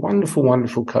manager,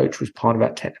 wonderful coach, was part of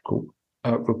that technical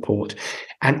report.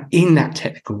 And in that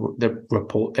technical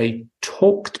report, they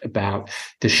talked about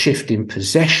the shift in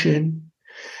possession,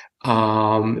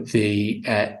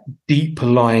 the deep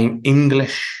lying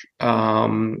English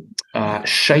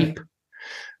shape.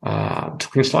 I'm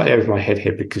talking slightly over my head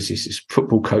here because this is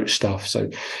football coach stuff. So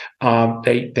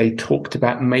they talked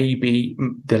about maybe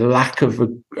the lack of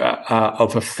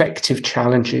effective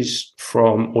challenges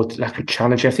or lack of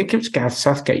challenge. I think it was Gareth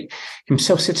Southgate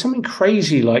himself said something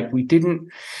crazy like we didn't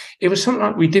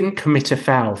commit a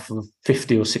foul for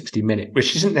 50 or 60 minutes,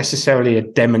 which isn't necessarily a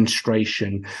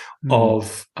demonstration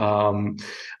of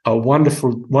a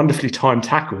wonderfully timed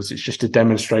tackles. It's just a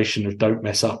demonstration of don't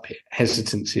mess up here,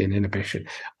 hesitancy and inhibition.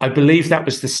 I believe that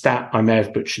was the stat. I may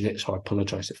have butchered it, so I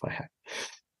apologize if I have.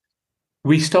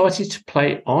 We started to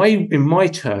play, in my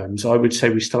terms, I would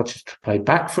say we started to play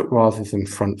back foot rather than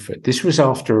front foot. This was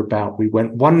we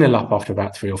went 1-0 up after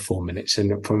about 3 or 4 minutes.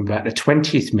 And from about the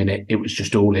 20th minute, it was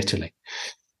just all Italy.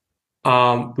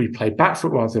 We played back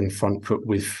foot rather than front foot,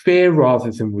 with fear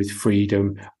rather than with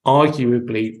freedom.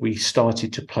 Arguably, we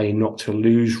started to play not to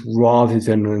lose rather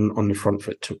than on the front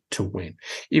foot to win.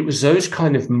 It was those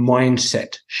kind of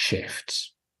mindset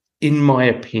shifts in my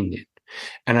opinion,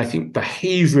 and I think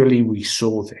behaviorally we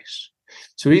saw this.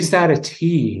 So is that a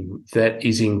team that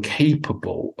is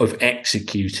incapable of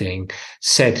executing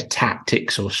said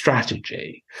tactics or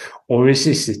strategy? Or is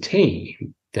this a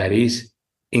team that is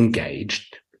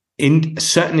engaged in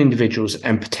certain individuals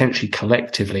and potentially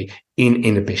collectively in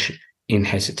inhibition, in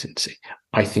hesitancy?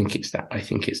 I think it's that. I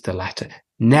think it's the latter.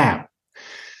 Now,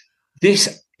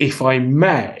 this, if I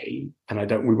may,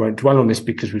 and we won't dwell on this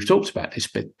because we've talked about this,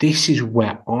 but this is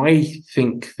where I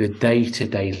think the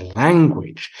day-to-day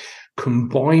language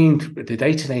combined with the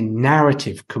day-to-day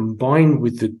narrative, combined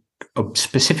with the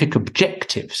specific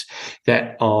objectives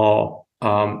that are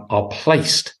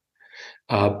placed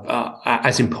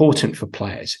as important for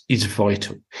players, is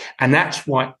vital. And that's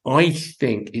why I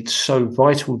think it's so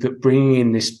vital that bringing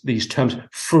in these terms,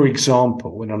 for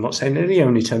example, and I'm not saying they're the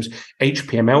only terms,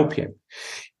 HPM, LPM.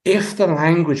 If the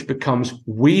language becomes,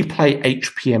 we play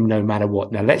HPM no matter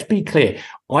what. Now, let's be clear.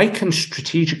 I can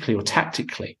strategically or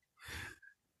tactically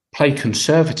play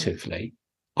conservatively.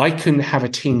 I can have a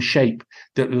team shape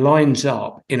that lines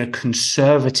up in a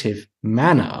conservative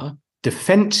manner,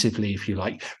 defensively, if you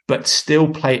like, but still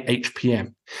play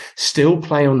HPM, still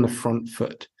play on the front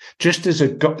foot. Just as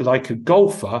like a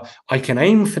golfer, I can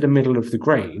aim for the middle of the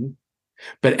green,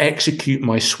 but execute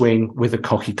my swing with a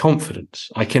cocky confidence.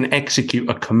 I can execute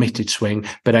a committed swing,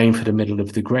 but aim for the middle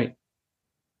of the green.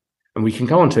 And we can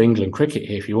go on to England cricket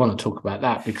here if you want to talk about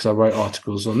that, because I wrote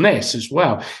articles on this as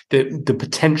well. The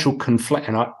potential conflict,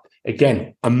 and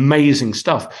again, amazing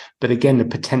stuff. But again, the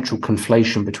potential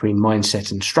conflation between mindset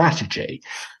and strategy.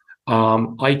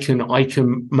 I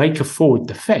can make a forward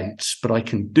defense, but I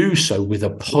can do so with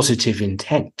a positive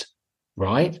intent,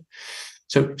 right?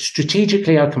 So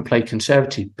strategically, I can play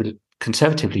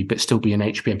conservatively, but still be an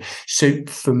HPM. So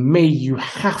for me, you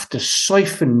have to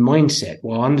siphon mindset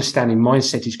while understanding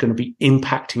mindset is going to be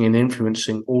impacting and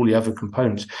influencing all the other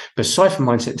components. But siphon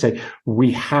mindset and say,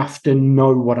 we have to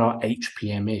know what our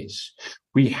HPM is.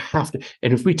 We have to.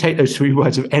 And if we take those three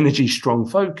words of energy, strong,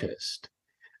 focused,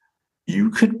 you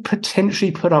could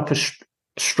potentially put up a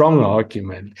strong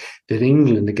argument that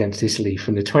England against Italy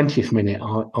from the 20th minute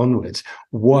onwards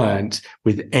weren't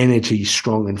with energy,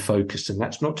 strong and focused. And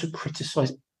that's not to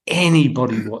criticize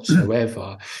anybody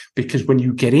whatsoever, because when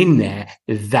you get in there,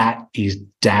 that is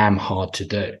damn hard to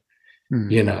do,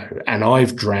 you know, and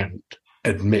I've drowned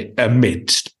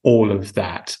amidst all of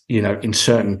that, you know, in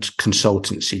certain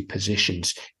consultancy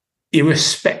positions,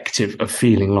 irrespective of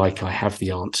feeling like I have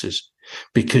the answers.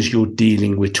 Because you're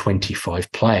dealing with 25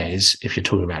 players, if you're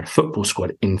talking about a football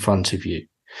squad, in front of you.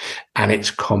 And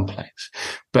it's complex.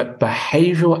 But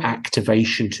behavioral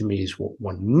activation to me is what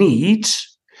one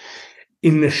needs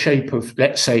in the shape of,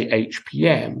 let's say,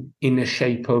 HPM, in the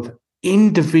shape of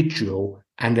individual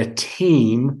and a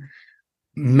team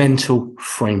mental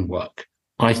framework.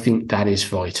 I think that is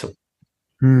vital.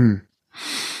 And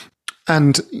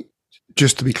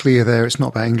just to be clear there, it's not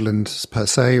about England per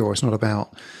se, or it's not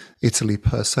about Italy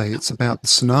per se. It's about the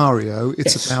scenario.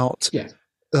 It's about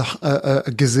a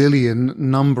gazillion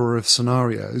number of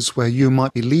scenarios where you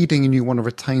might be leading and you want to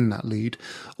retain that lead,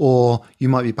 or you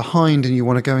might be behind and you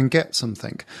want to go and get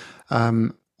something,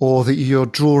 or that you're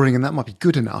drawing and that might be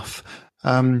good enough.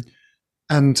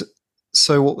 And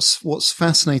so what's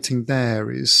fascinating there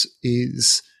is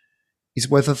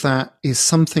whether that is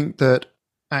something that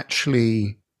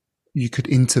actually you could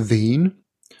intervene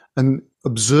and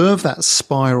observe that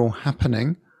spiral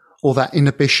happening, or that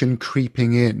inhibition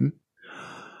creeping in,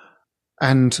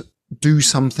 and do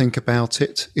something about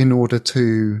it in order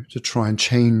to try and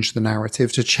change the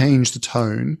narrative, to change the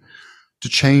tone, to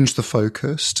change the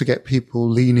focus, to get people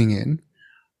leaning in,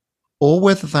 or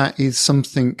whether that is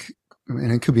something,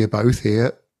 and it could be a both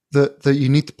here, that you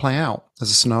need to play out as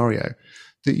a scenario,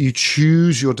 that you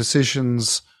choose your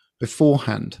decisions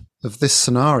beforehand of this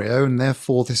scenario, and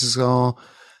therefore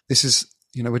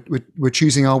we're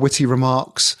choosing our witty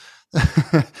remarks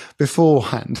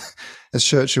beforehand, as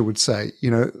Churchill would say.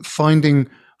 You know, finding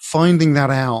that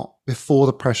out before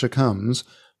the pressure comes,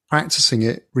 practicing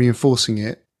it, reinforcing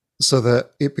it, so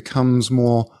that it becomes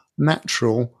more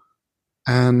natural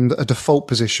and a default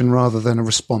position rather than a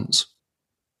response.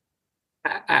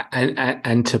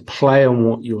 And to play on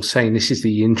what you're saying, this is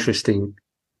the interesting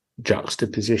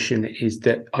juxtaposition, is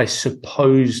that I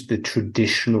suppose the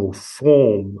traditional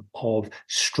form of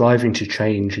striving to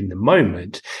change in the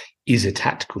moment is a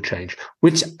tactical change,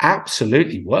 which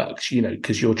absolutely works, you know,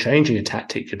 because you're changing a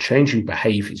tactic, you're changing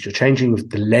behaviors, you're changing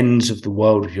the lens of the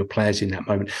world of your players in that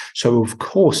moment. So of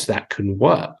course that can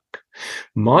work.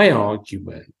 My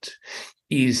argument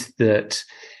is that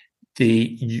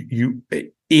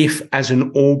if as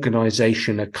an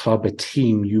organization, a club, a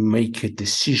team, you make a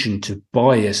decision to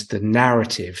bias the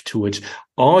narrative towards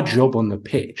our job on the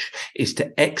pitch is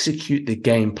to execute the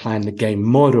game plan, the game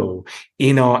model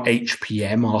in our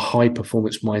HPM, our high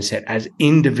performance mindset as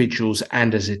individuals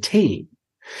and as a team.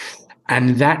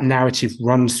 And that narrative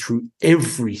runs through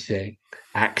everything.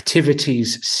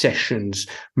 Activities, sessions,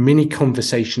 mini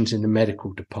conversations in the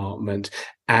medical department,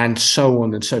 and so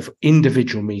on and so forth,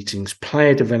 individual meetings,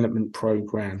 player development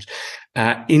programs,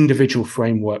 individual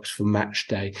frameworks for match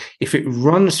day. If it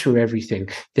runs through everything,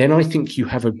 then I think you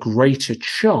have a greater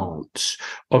chance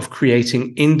of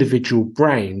creating individual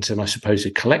brains, and I suppose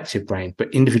a collective brain,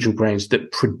 but individual brains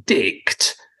that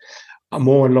predict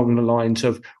more along the lines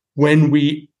of when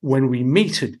we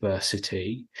meet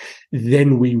adversity,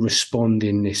 then we respond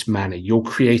in this manner. You're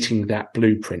creating that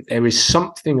blueprint. There is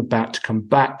something about, to come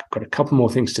back, got a couple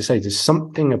more things to say. There's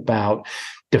something about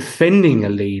defending a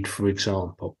lead, for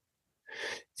example,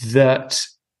 that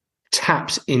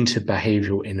taps into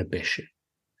behavioral inhibition,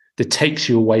 that takes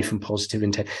you away from positive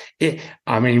intent.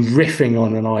 Riffing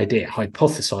on an idea,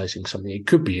 hypothesizing something, it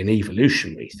could be an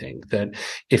evolutionary thing that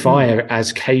if I,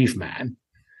 as caveman,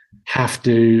 have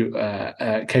to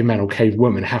caveman or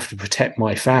cavewoman have to protect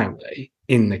my family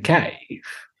in the cave,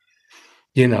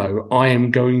 I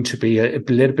am going to be a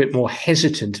little bit more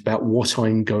hesitant about what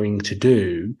I'm going to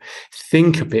do,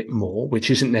 think a bit more,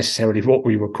 which isn't necessarily what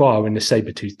we require when the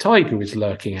saber-toothed tiger is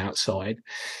lurking outside,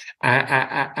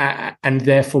 and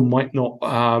therefore might not,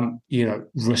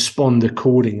 respond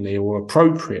accordingly or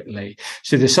appropriately.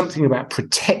 So there's something about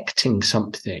protecting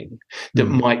something that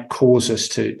might cause us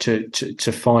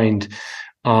to find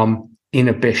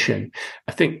inhibition.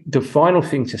 I think the final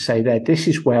thing to say there, this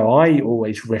is where I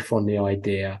always riff on the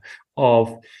idea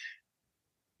of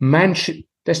Manchester.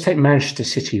 Let's take Manchester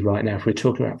City right now. If we're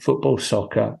talking about football,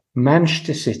 soccer,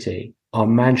 Manchester City are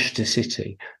Manchester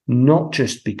City, not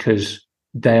just because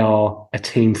they are a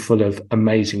team full of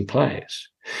amazing players,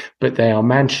 but they are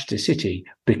Manchester City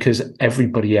because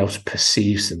everybody else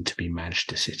perceives them to be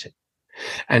Manchester City.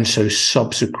 And so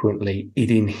subsequently, it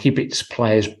inhibits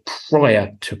players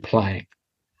prior to playing,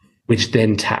 which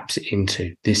then taps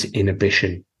into this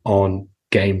inhibition on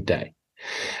game day.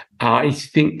 I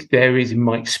think there is, in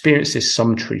my experience, there's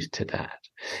some truth to that.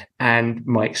 And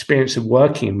my experience of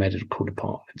working in medical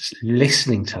departments,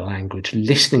 listening to language,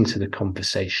 listening to the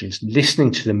conversations,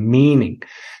 listening to the meaning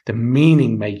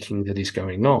making that is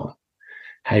going on.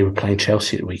 Hey, we're playing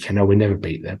Chelsea at the weekend. Oh, we never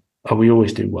beat them. Oh, we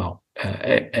always do well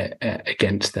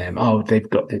against them. Oh, they've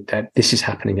got that. This is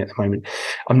happening at the moment.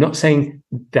 I'm not saying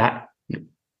that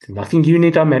nothing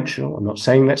unidimensional. I'm not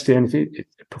saying that's the only thing.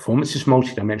 Performance is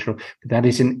multidimensional, but that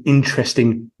is an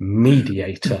interesting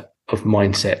mediator of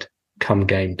mindset come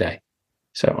game day.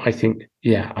 So I think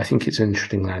it's an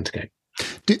interesting landscape.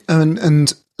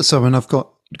 And I've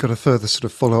got a further sort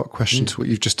of follow-up question to what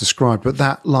you've just described, but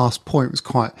that last point was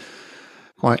quite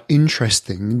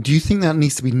interesting. Do you think that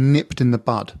needs to be nipped in the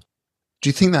bud? Do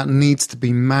you think that needs to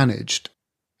be managed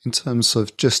in terms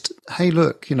of just, hey,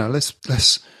 look,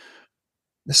 let's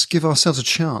give ourselves a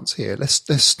chance here. Let's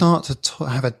start to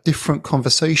have a different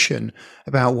conversation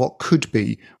about what could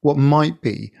be, what might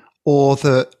be, or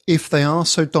that if they are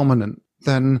so dominant,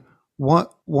 then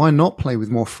why not play with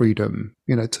more freedom?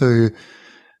 To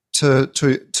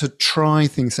try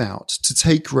things out, to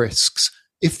take risks.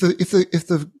 If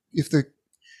the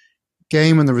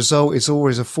game and the result is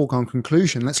always a foregone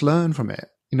conclusion, let's learn from it.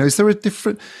 Is there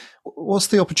what's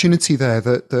the opportunity there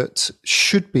that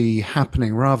should be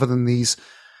happening rather than these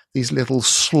little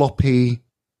sloppy,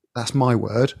 that's my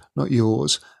word, not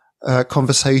yours,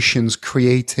 conversations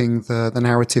creating the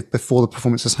narrative before the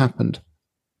performance has happened?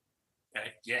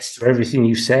 Yes, to everything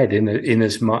you said, in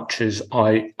as much as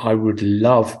I would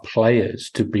love players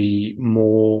to be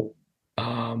more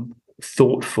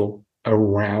thoughtful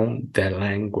around their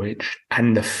language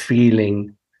and the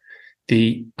feeling,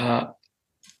 the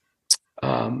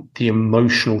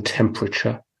emotional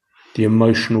temperature, the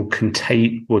emotional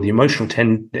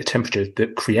temperature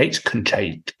that creates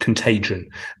contagion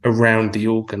around the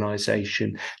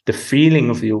organization, the feeling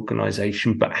of the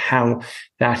organization, but how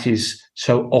that is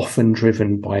so often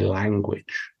driven by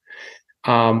language.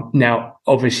 Now,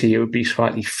 obviously, it would be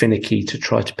slightly finicky to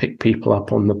try to pick people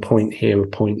up on the point here, a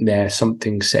point there,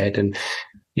 something said, and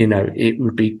it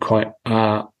would be quite,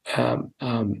 I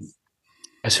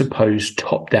suppose,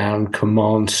 top-down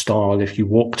command style if you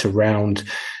walked around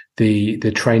the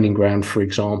training ground, for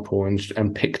example,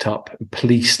 and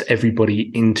policed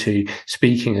everybody into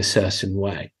speaking a certain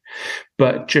way.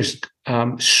 but just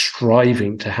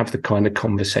striving to have the kind of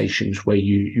conversations where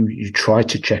you try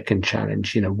to check and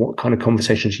challenge. What kind of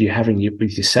conversations are you having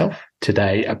with yourself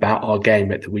today about our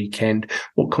game at the weekend?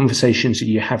 What conversations are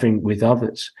you having with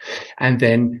others? And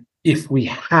then if we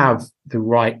have the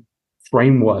right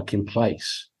framework in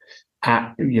place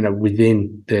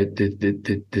within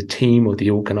the team or the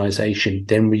organization,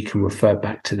 then we can refer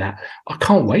back to that. I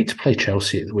can't wait to play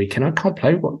Chelsea at the weekend. I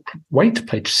can't wait to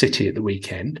play City at the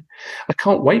weekend. I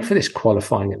can't wait for this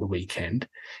qualifying at the weekend.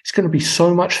 It's going to be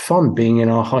so much fun being in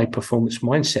our high performance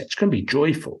mindset. It's going to be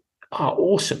joyful.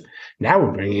 Awesome. Now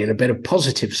we're bringing in a bit of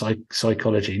positive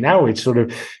psychology. Now it's sort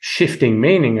of shifting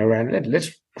meaning around it.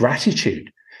 Let's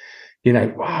gratitude.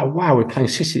 Wow, we're playing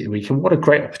City at the weekend. What a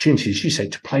great opportunity, as you say,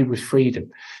 to play with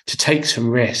freedom, to take some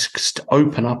risks, to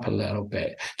open up a little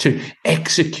bit, to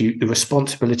execute the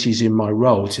responsibilities in my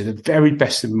role to the very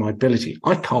best of my ability.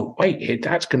 I can't wait.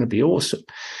 That's going to be awesome.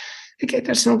 Again,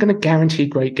 that's not going to guarantee a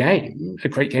great game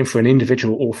for an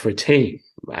individual or for a team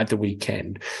at the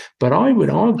weekend. But I would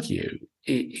argue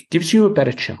it gives you a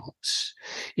better chance.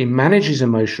 It manages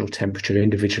emotional temperature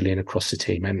individually and across the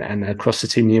team, and across the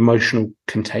team, the emotional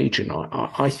contagion.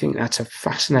 I think that's a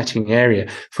fascinating area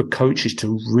for coaches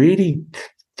to really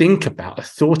think about a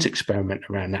thought experiment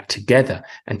around that together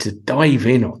and to dive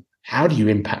in on how do you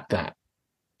impact that.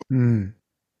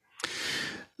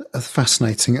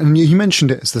 Fascinating. And you mentioned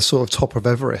it as the sort of top of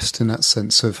Everest in that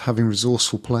sense of having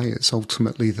resourceful players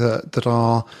ultimately that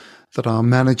are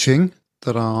managing,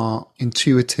 that are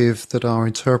intuitive, that are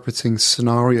interpreting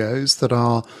scenarios, that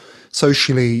are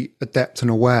socially adept and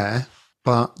aware,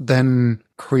 but then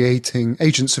creating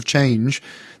agents of change,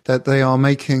 that they are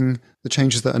making the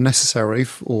changes that are necessary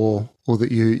or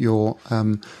that you're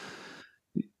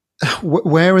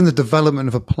where in the development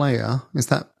of a player is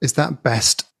that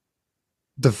best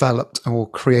developed or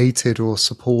created or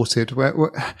supported?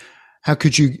 How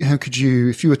could you,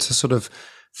 if you were to sort of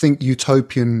think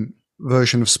utopian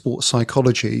version of sports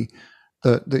psychology,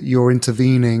 that you're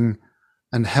intervening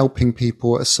and helping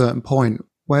people at a certain point,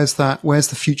 where's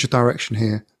the future direction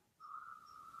here?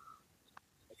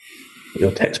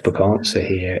 Your textbook answer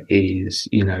here is,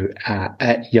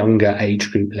 at younger age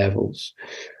group levels,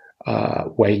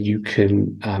 where you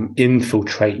can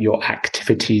infiltrate your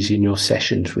activities in your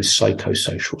sessions with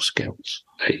psychosocial skills,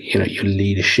 your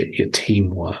leadership, your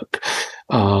teamwork,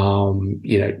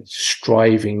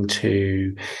 striving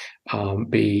to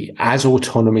be as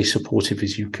autonomy supportive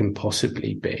as you can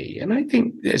possibly be. And I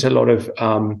think there's a lot of,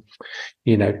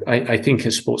 I think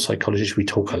as sports psychologists, we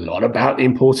talk a lot about the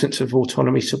importance of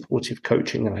autonomy supportive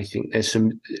coaching. And I think there's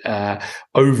some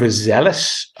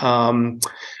overzealous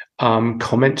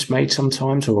comments made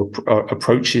sometimes, or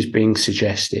approaches being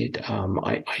suggested.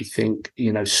 I think,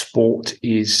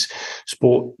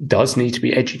 sport does need to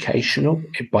be educational.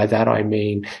 By that, I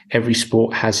mean, every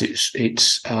sport has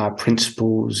its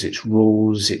principles, its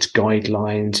rules, its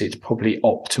guidelines, its probably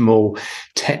optimal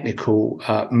technical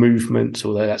movements,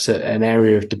 although that's an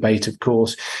area of debate, of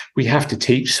course. We have to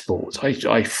teach sports.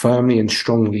 I firmly and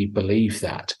strongly believe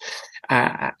that.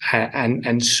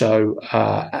 And so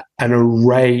an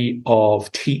array of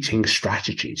teaching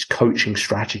strategies, coaching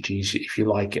strategies, if you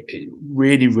like,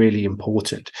 really, really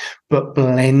important, but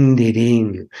blended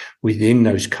in within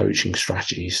those coaching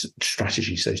strategies,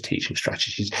 those teaching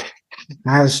strategies,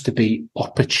 has to be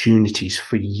opportunities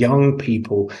for young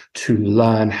people to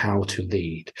learn how to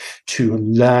lead, to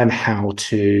learn how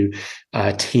to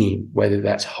team, whether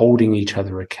that's holding each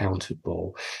other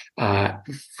accountable.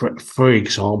 For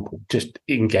example, just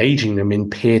engaging them in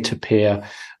peer-to-peer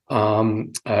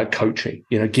coaching,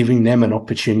 giving them an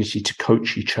opportunity to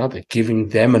coach each other, giving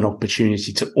them an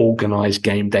opportunity to organize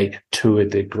game day to a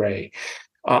degree.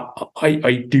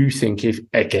 I do think,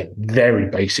 very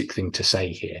basic thing to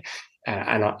say here,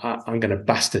 and I'm going to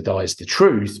bastardize the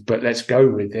truth, but let's go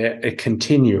with it, a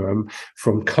continuum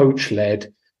from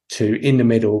coach-led to in the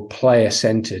middle,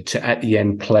 player-centered, to at the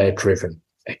end, player-driven.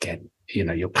 Again,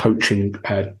 your coaching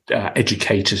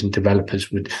educators and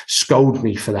developers would scold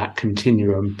me for that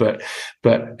continuum, but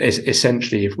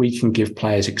essentially, if we can give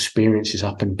players experiences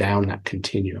up and down that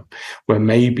continuum, where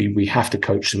maybe we have to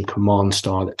coach them command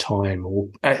style at time, or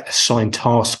assign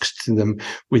tasks to them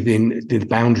within the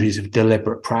boundaries of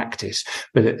deliberate practice,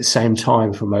 but at the same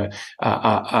time, from a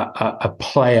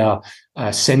player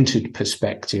centered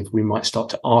perspective, we might start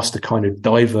to ask the kind of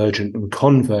divergent and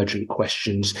convergent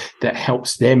questions that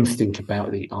helps them think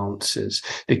about the answers,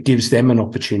 that gives them an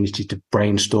opportunity to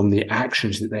brainstorm the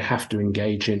actions that they have to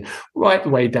engage in, right the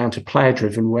way down to player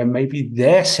driven, where maybe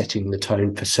they're setting the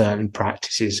tone for certain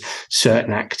practices,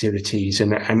 certain activities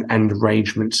and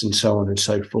arrangements and so on and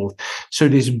so forth. So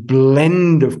this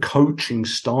blend of coaching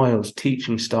styles,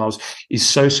 teaching styles is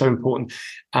so important.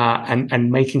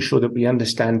 And making sure that we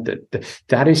understand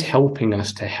that is helping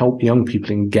us to help young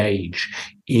people engage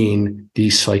in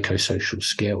these psychosocial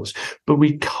skills. But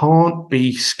we can't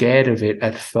be scared of it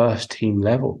at first team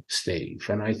level, Steve.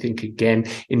 And I think, again,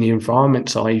 in the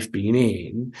environments I've been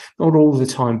in, not all the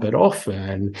time, but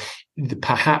often,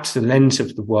 perhaps the lens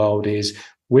of the world is,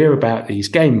 we're about these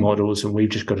game models and we've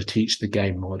just got to teach the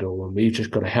game model and we've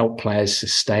just got to help players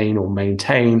sustain or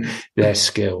maintain their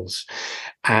skills.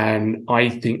 And I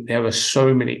think there are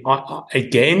so many,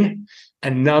 again,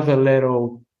 another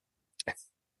little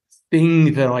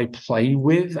thing that I play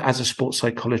with as a sports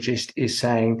psychologist is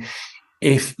saying,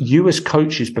 if you as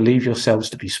coaches believe yourselves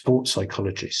to be sports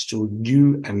psychologists, or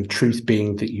you, and truth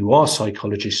being that you are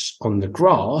psychologists on the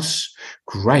grass,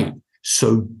 great.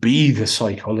 So be the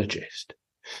psychologist.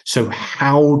 So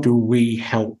how do we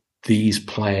help these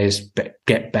players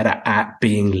get better at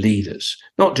being leaders?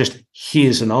 Not just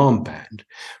here's an armband,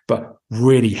 but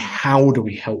really, how do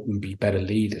we help them be better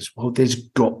leaders? Well, there's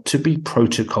got to be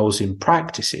protocols in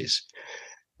practices,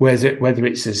 whether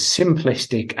it's as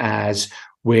simplistic as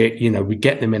we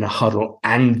get them in a huddle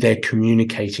and they're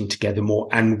communicating together more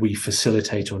and we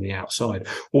facilitate on the outside,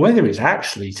 or whether it's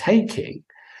actually taking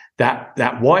that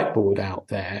whiteboard out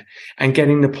there and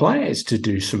getting the players to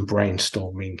do some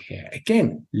brainstorming here.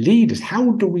 Again, leaders,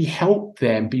 how do we help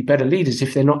them be better leaders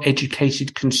if they're not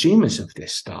educated consumers of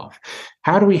this stuff?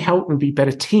 How do we help them be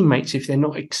better teammates if they're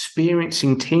not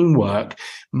experiencing teamwork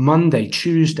Monday,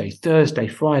 Tuesday, Thursday,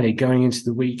 Friday, going into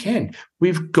the weekend?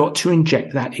 We've got to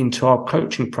inject that into our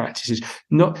coaching practices.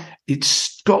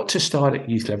 It's got to start at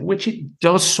youth level, which it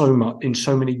does so much in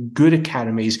so many good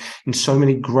academies, in so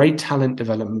many great talent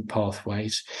development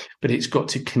pathways, but it's got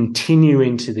to continue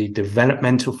into the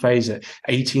developmental phase at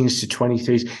 18s to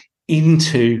 23s,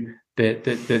 into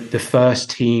the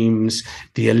first teams,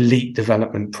 the elite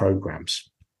development programs.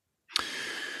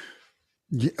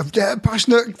 Yeah,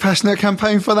 passionate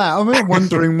campaign for that. I'm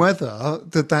wondering whether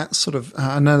that sort of,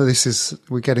 I know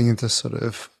we're getting into sort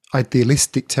of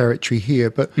idealistic territory here,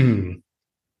 but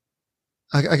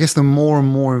I guess the more and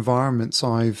more environments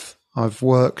I've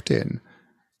worked in,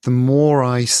 the more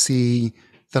I see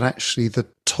that actually the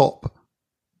top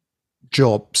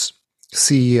jobs,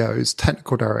 CEOs,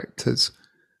 technical directors,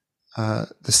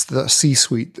 the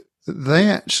C-suite, they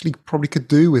actually probably could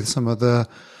do with some of the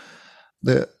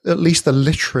at least the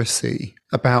literacy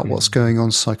about what's going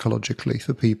on psychologically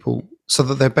for people, so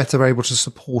that they're better able to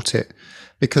support it,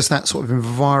 because that sort of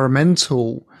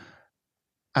environmental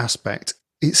aspect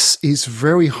is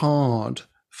very hard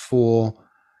for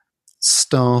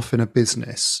staff in a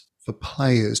business, for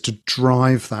players to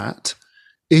drive that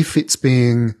if it's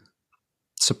being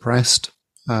suppressed,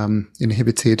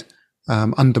 inhibited,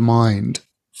 undermined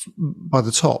by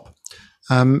the top.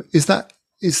 Is that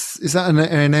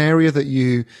an area that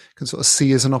you can sort of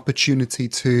see as an opportunity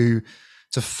to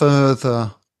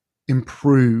further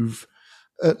improve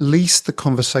at least the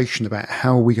conversation about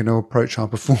how we're going to approach our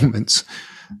performance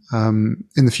in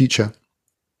the future?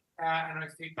 And I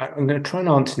think I'm going to try and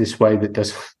answer this way that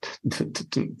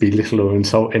doesn't belittle or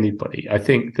insult anybody. I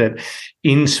think that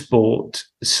in sport,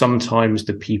 sometimes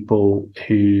the people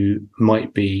who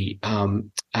might be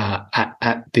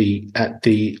at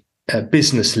the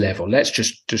business level, let's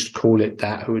just call it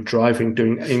that, who are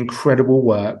doing incredible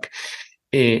work,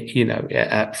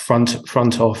 at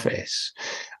front office.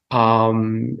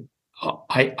 I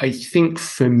think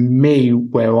for me,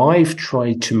 where I've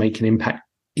tried to make an impact,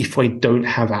 if I don't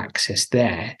have access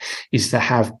there, is to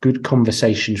have good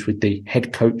conversations with the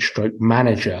head coach stroke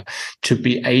manager to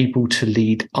be able to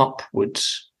lead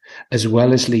upwards as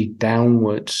well as lead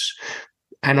downwards.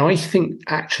 And I think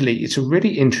actually it's a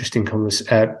really interesting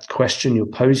question you're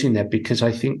posing there, because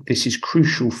I think this is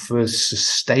crucial for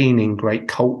sustaining great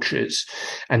cultures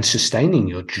and sustaining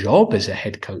your job as a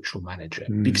head coach or manager.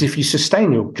 Because if you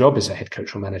sustain your job as a head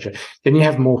coach or manager, then you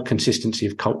have more consistency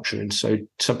of culture. And so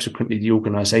subsequently the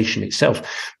organization itself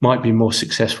might be more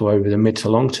successful over the mid to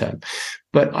long term.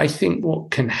 But I think what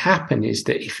can happen is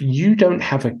that if you don't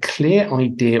have a clear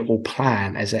idea or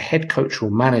plan as a head coach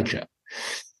or manager,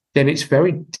 then it's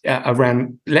very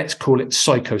around, let's call it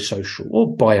psychosocial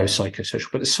or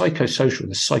biopsychosocial, but the psychosocial,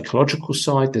 the psychological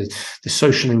side, the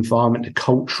social environment, the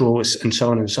cultural, and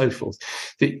so on and so forth.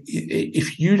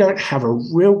 If you don't have a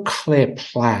real clear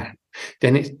plan,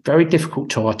 then it's very difficult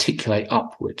to articulate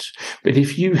upwards. But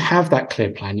if you have that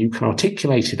clear plan, you can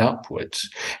articulate it upwards.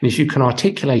 And if you can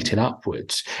articulate it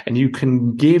upwards and you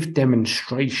can give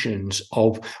demonstrations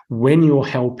of when you're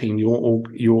helping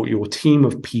your team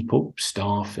of people,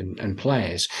 staff and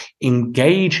players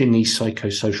engage in these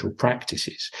psychosocial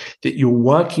practices, that you're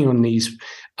working on these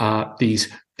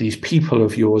people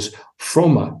of yours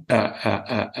from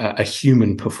a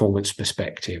human performance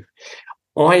perspective,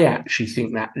 I actually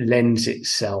think that lends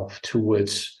itself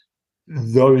towards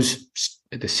those,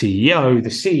 the CEO, the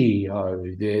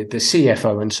the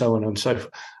CFO, and so on and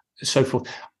so forth,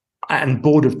 and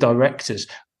board of directors,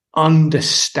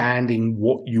 understanding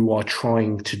what you are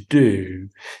trying to do,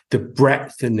 the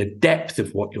breadth and the depth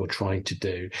of what you're trying to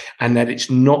do, and that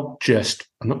it's not just,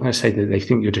 I'm not going to say that they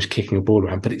think you're just kicking a ball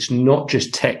around, but it's not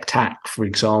just tech-tac, for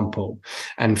example,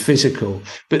 and physical,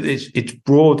 but it's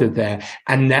broader there,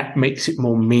 and that makes it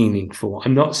more meaningful.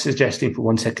 I'm not suggesting for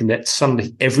 1 second that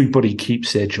suddenly everybody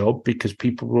keeps their job, because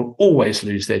people will always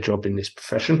lose their job in this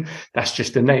profession. That's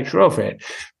just the nature of it.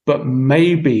 But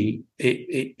maybe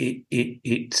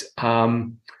it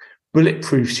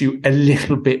bulletproofs you a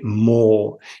little bit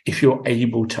more if you're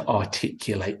able to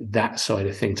articulate that side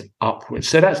of things upwards.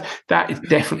 So that is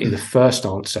definitely the first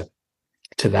answer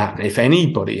to that. And if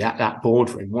anybody at that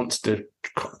boardroom wants to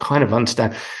kind of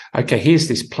understand, okay, here's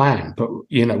this plan, but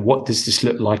what does this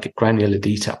look like at granular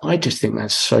detail? I just think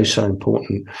that's so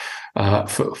important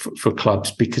for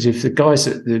clubs, because if the guys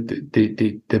at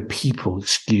the people,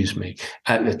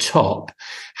 at the top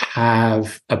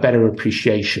have a better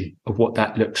appreciation of what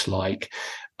that looks like,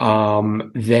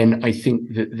 then I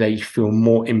think that they feel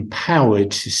more empowered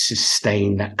to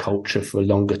sustain that culture for a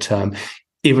longer term,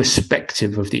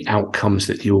 irrespective of the outcomes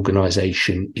that the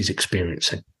organization is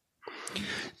experiencing.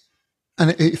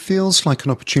 And it feels like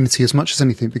an opportunity as much as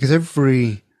anything, because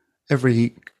every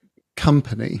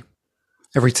company,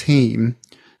 every team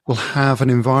will have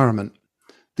an environment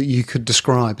that you could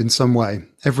describe in some way.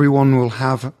 Everyone will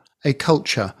have a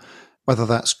culture, whether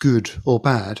that's good or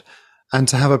bad. And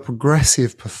to have a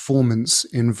progressive performance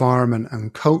environment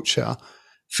and culture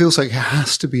feels like it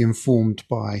has to be informed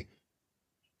by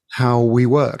how we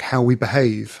work, how we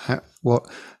behave, what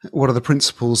are the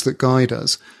principles that guide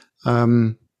us.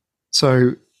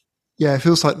 So, yeah, it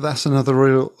feels like that's another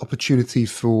real opportunity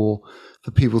for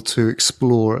people to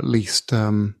explore, at least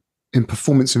in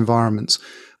performance environments,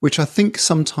 which I think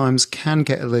sometimes can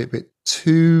get a little bit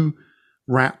too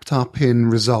wrapped up in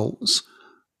results,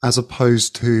 as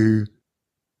opposed to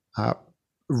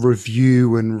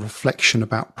review and reflection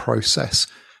about process.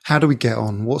 How do we get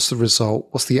on? What's the result?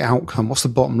 What's the outcome? What's the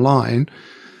bottom line?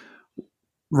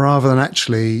 Rather than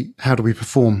actually, how do we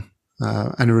perform,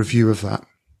 and a review of that.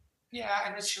 Yeah,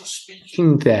 and as you're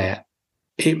speaking there,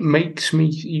 it makes me,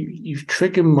 you've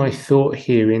triggered my thought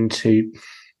here into,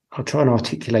 I'll try and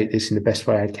articulate this in the best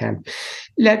way I can.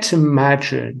 Let's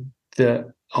imagine that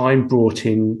I'm brought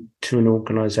in to an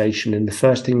organization, and the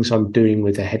first things I'm doing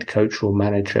with a head coach or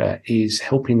manager is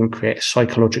helping them create a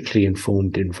psychologically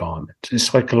informed environment. A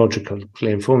psychologically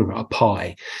informed, a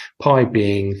PIE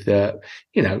being that,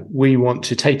 we want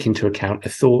to take into account the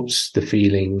thoughts, the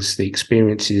feelings, the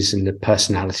experiences, and the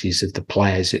personalities of the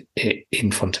players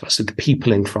in front of us, of the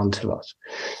people in front of us.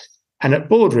 And at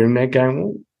boardroom, they're going,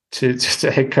 well, to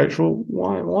the head coach, well,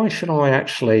 why should I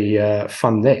actually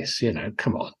fund this?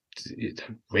 Come on.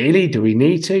 Really? Do we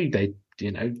need to?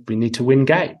 We need to win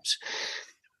games.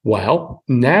 Well,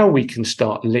 now we can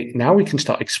start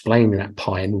explaining that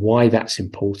PIE and why that's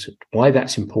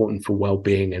important for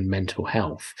well-being and mental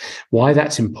health, why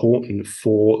that's important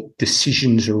for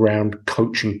decisions around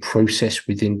coaching process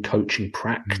within coaching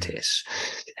practice.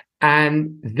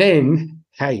 And then,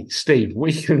 hey, Steve,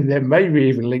 we can then maybe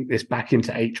even link this back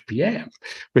into HPM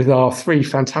with our 3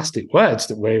 fantastic words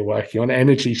that we're working on: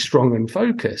 energy, strong, and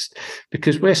focused.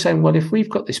 Because we're saying, well, if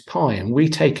we've got this PIE and we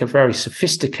take a very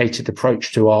sophisticated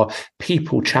approach to our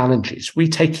people challenges, we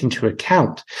take into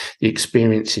account the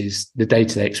experiences, the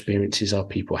day-to-day experiences our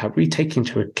people have. We take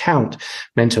into account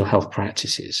mental health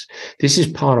practices. This is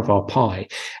part of our PIE.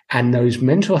 And those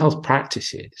mental health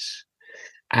practices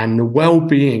and the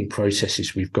well-being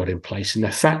processes we've got in place, and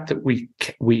the fact that we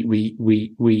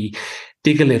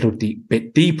dig a little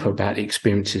bit deeper about the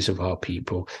experiences of our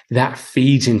people, that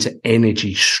feeds into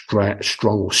energy,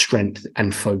 strength,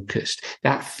 and focused.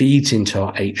 That feeds into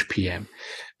our HPM,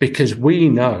 because we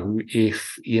know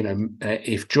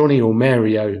if Johnny or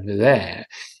Mary over there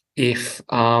if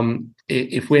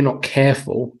we're not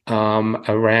careful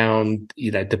around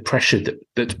the pressure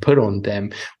that's put on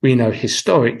them, we know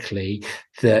historically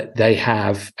that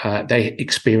they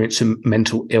experience some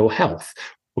mental ill health.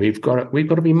 We've got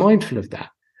to be mindful of that.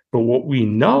 But what we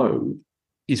know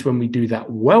is when we do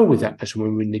that well with that person,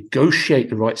 when we negotiate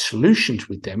the right solutions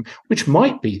with them, which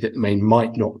might be that they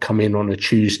might not come in on a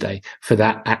Tuesday for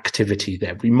that activity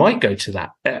there. We might go to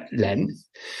that length.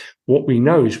 What we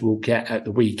know is we'll get at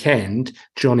the weekend,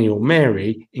 Johnny or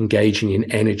Mary engaging in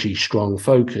energy, strong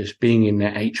focus, being in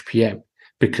their HPM,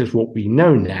 because what we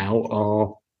know now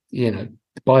are,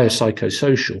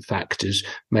 biopsychosocial factors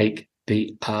make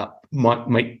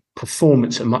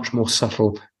performance a much more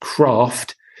subtle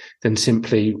craft than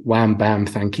simply wham, bam,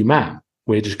 thank you, ma'am.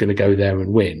 We're just going to go there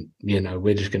and win.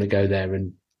 We're just going to go there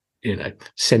and,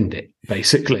 send it,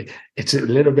 basically. It's a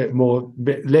little bit more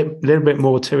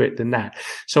to it than that.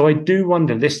 So I do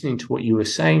wonder, listening to what you were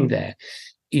saying there,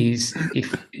 is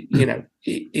if,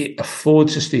 it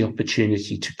affords us the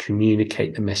opportunity to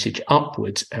communicate the message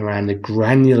upwards around the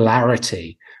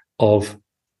granularity of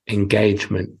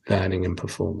engagement, learning, and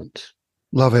performance.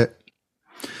 Love it.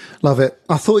 I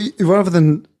thought rather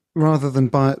than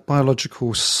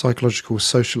biological, psychological,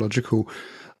 sociological,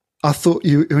 I thought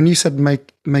when you said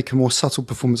make a more subtle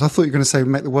performance, I thought you were going to say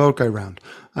make the world go round.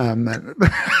 That's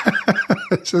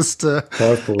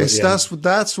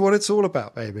what it's all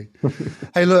about, baby.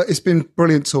 Hey, look, it's been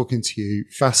brilliant talking to you.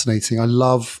 Fascinating. I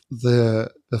love the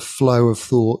flow of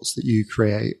thoughts that you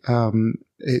create.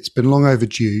 It's been long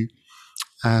overdue,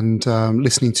 and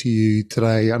listening to you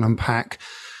today and unpack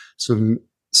some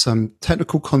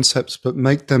technical concepts, but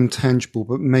make them tangible,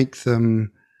 but make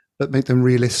them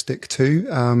realistic too.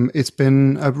 It's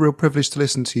been a real privilege to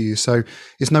listen to you. So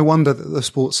it's no wonder that the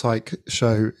Sports Psych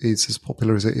show is as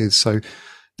popular as it is. So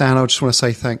Dan, I just want to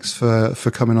say thanks for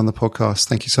coming on the podcast.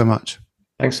 Thank you so much.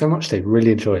 Thanks so much, Steve.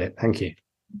 Really enjoyed it. Thank you.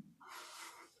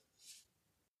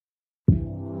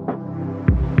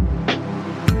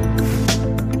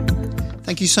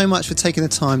 Thank you so much for taking the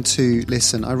time to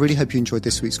listen. I really hope you enjoyed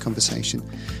this week's conversation.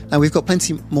 Now, we've got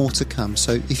plenty more to come,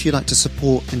 so if you'd like to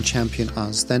support and champion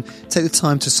us, then take the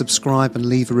time to subscribe and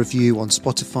leave a review on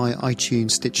Spotify,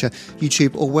 iTunes, Stitcher,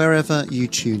 YouTube, or wherever you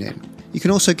tune in. You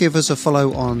can also give us a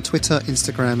follow on Twitter,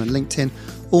 Instagram, and LinkedIn.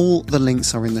 All the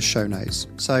links are in the show notes.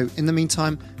 So in the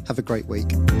meantime, have a great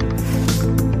week.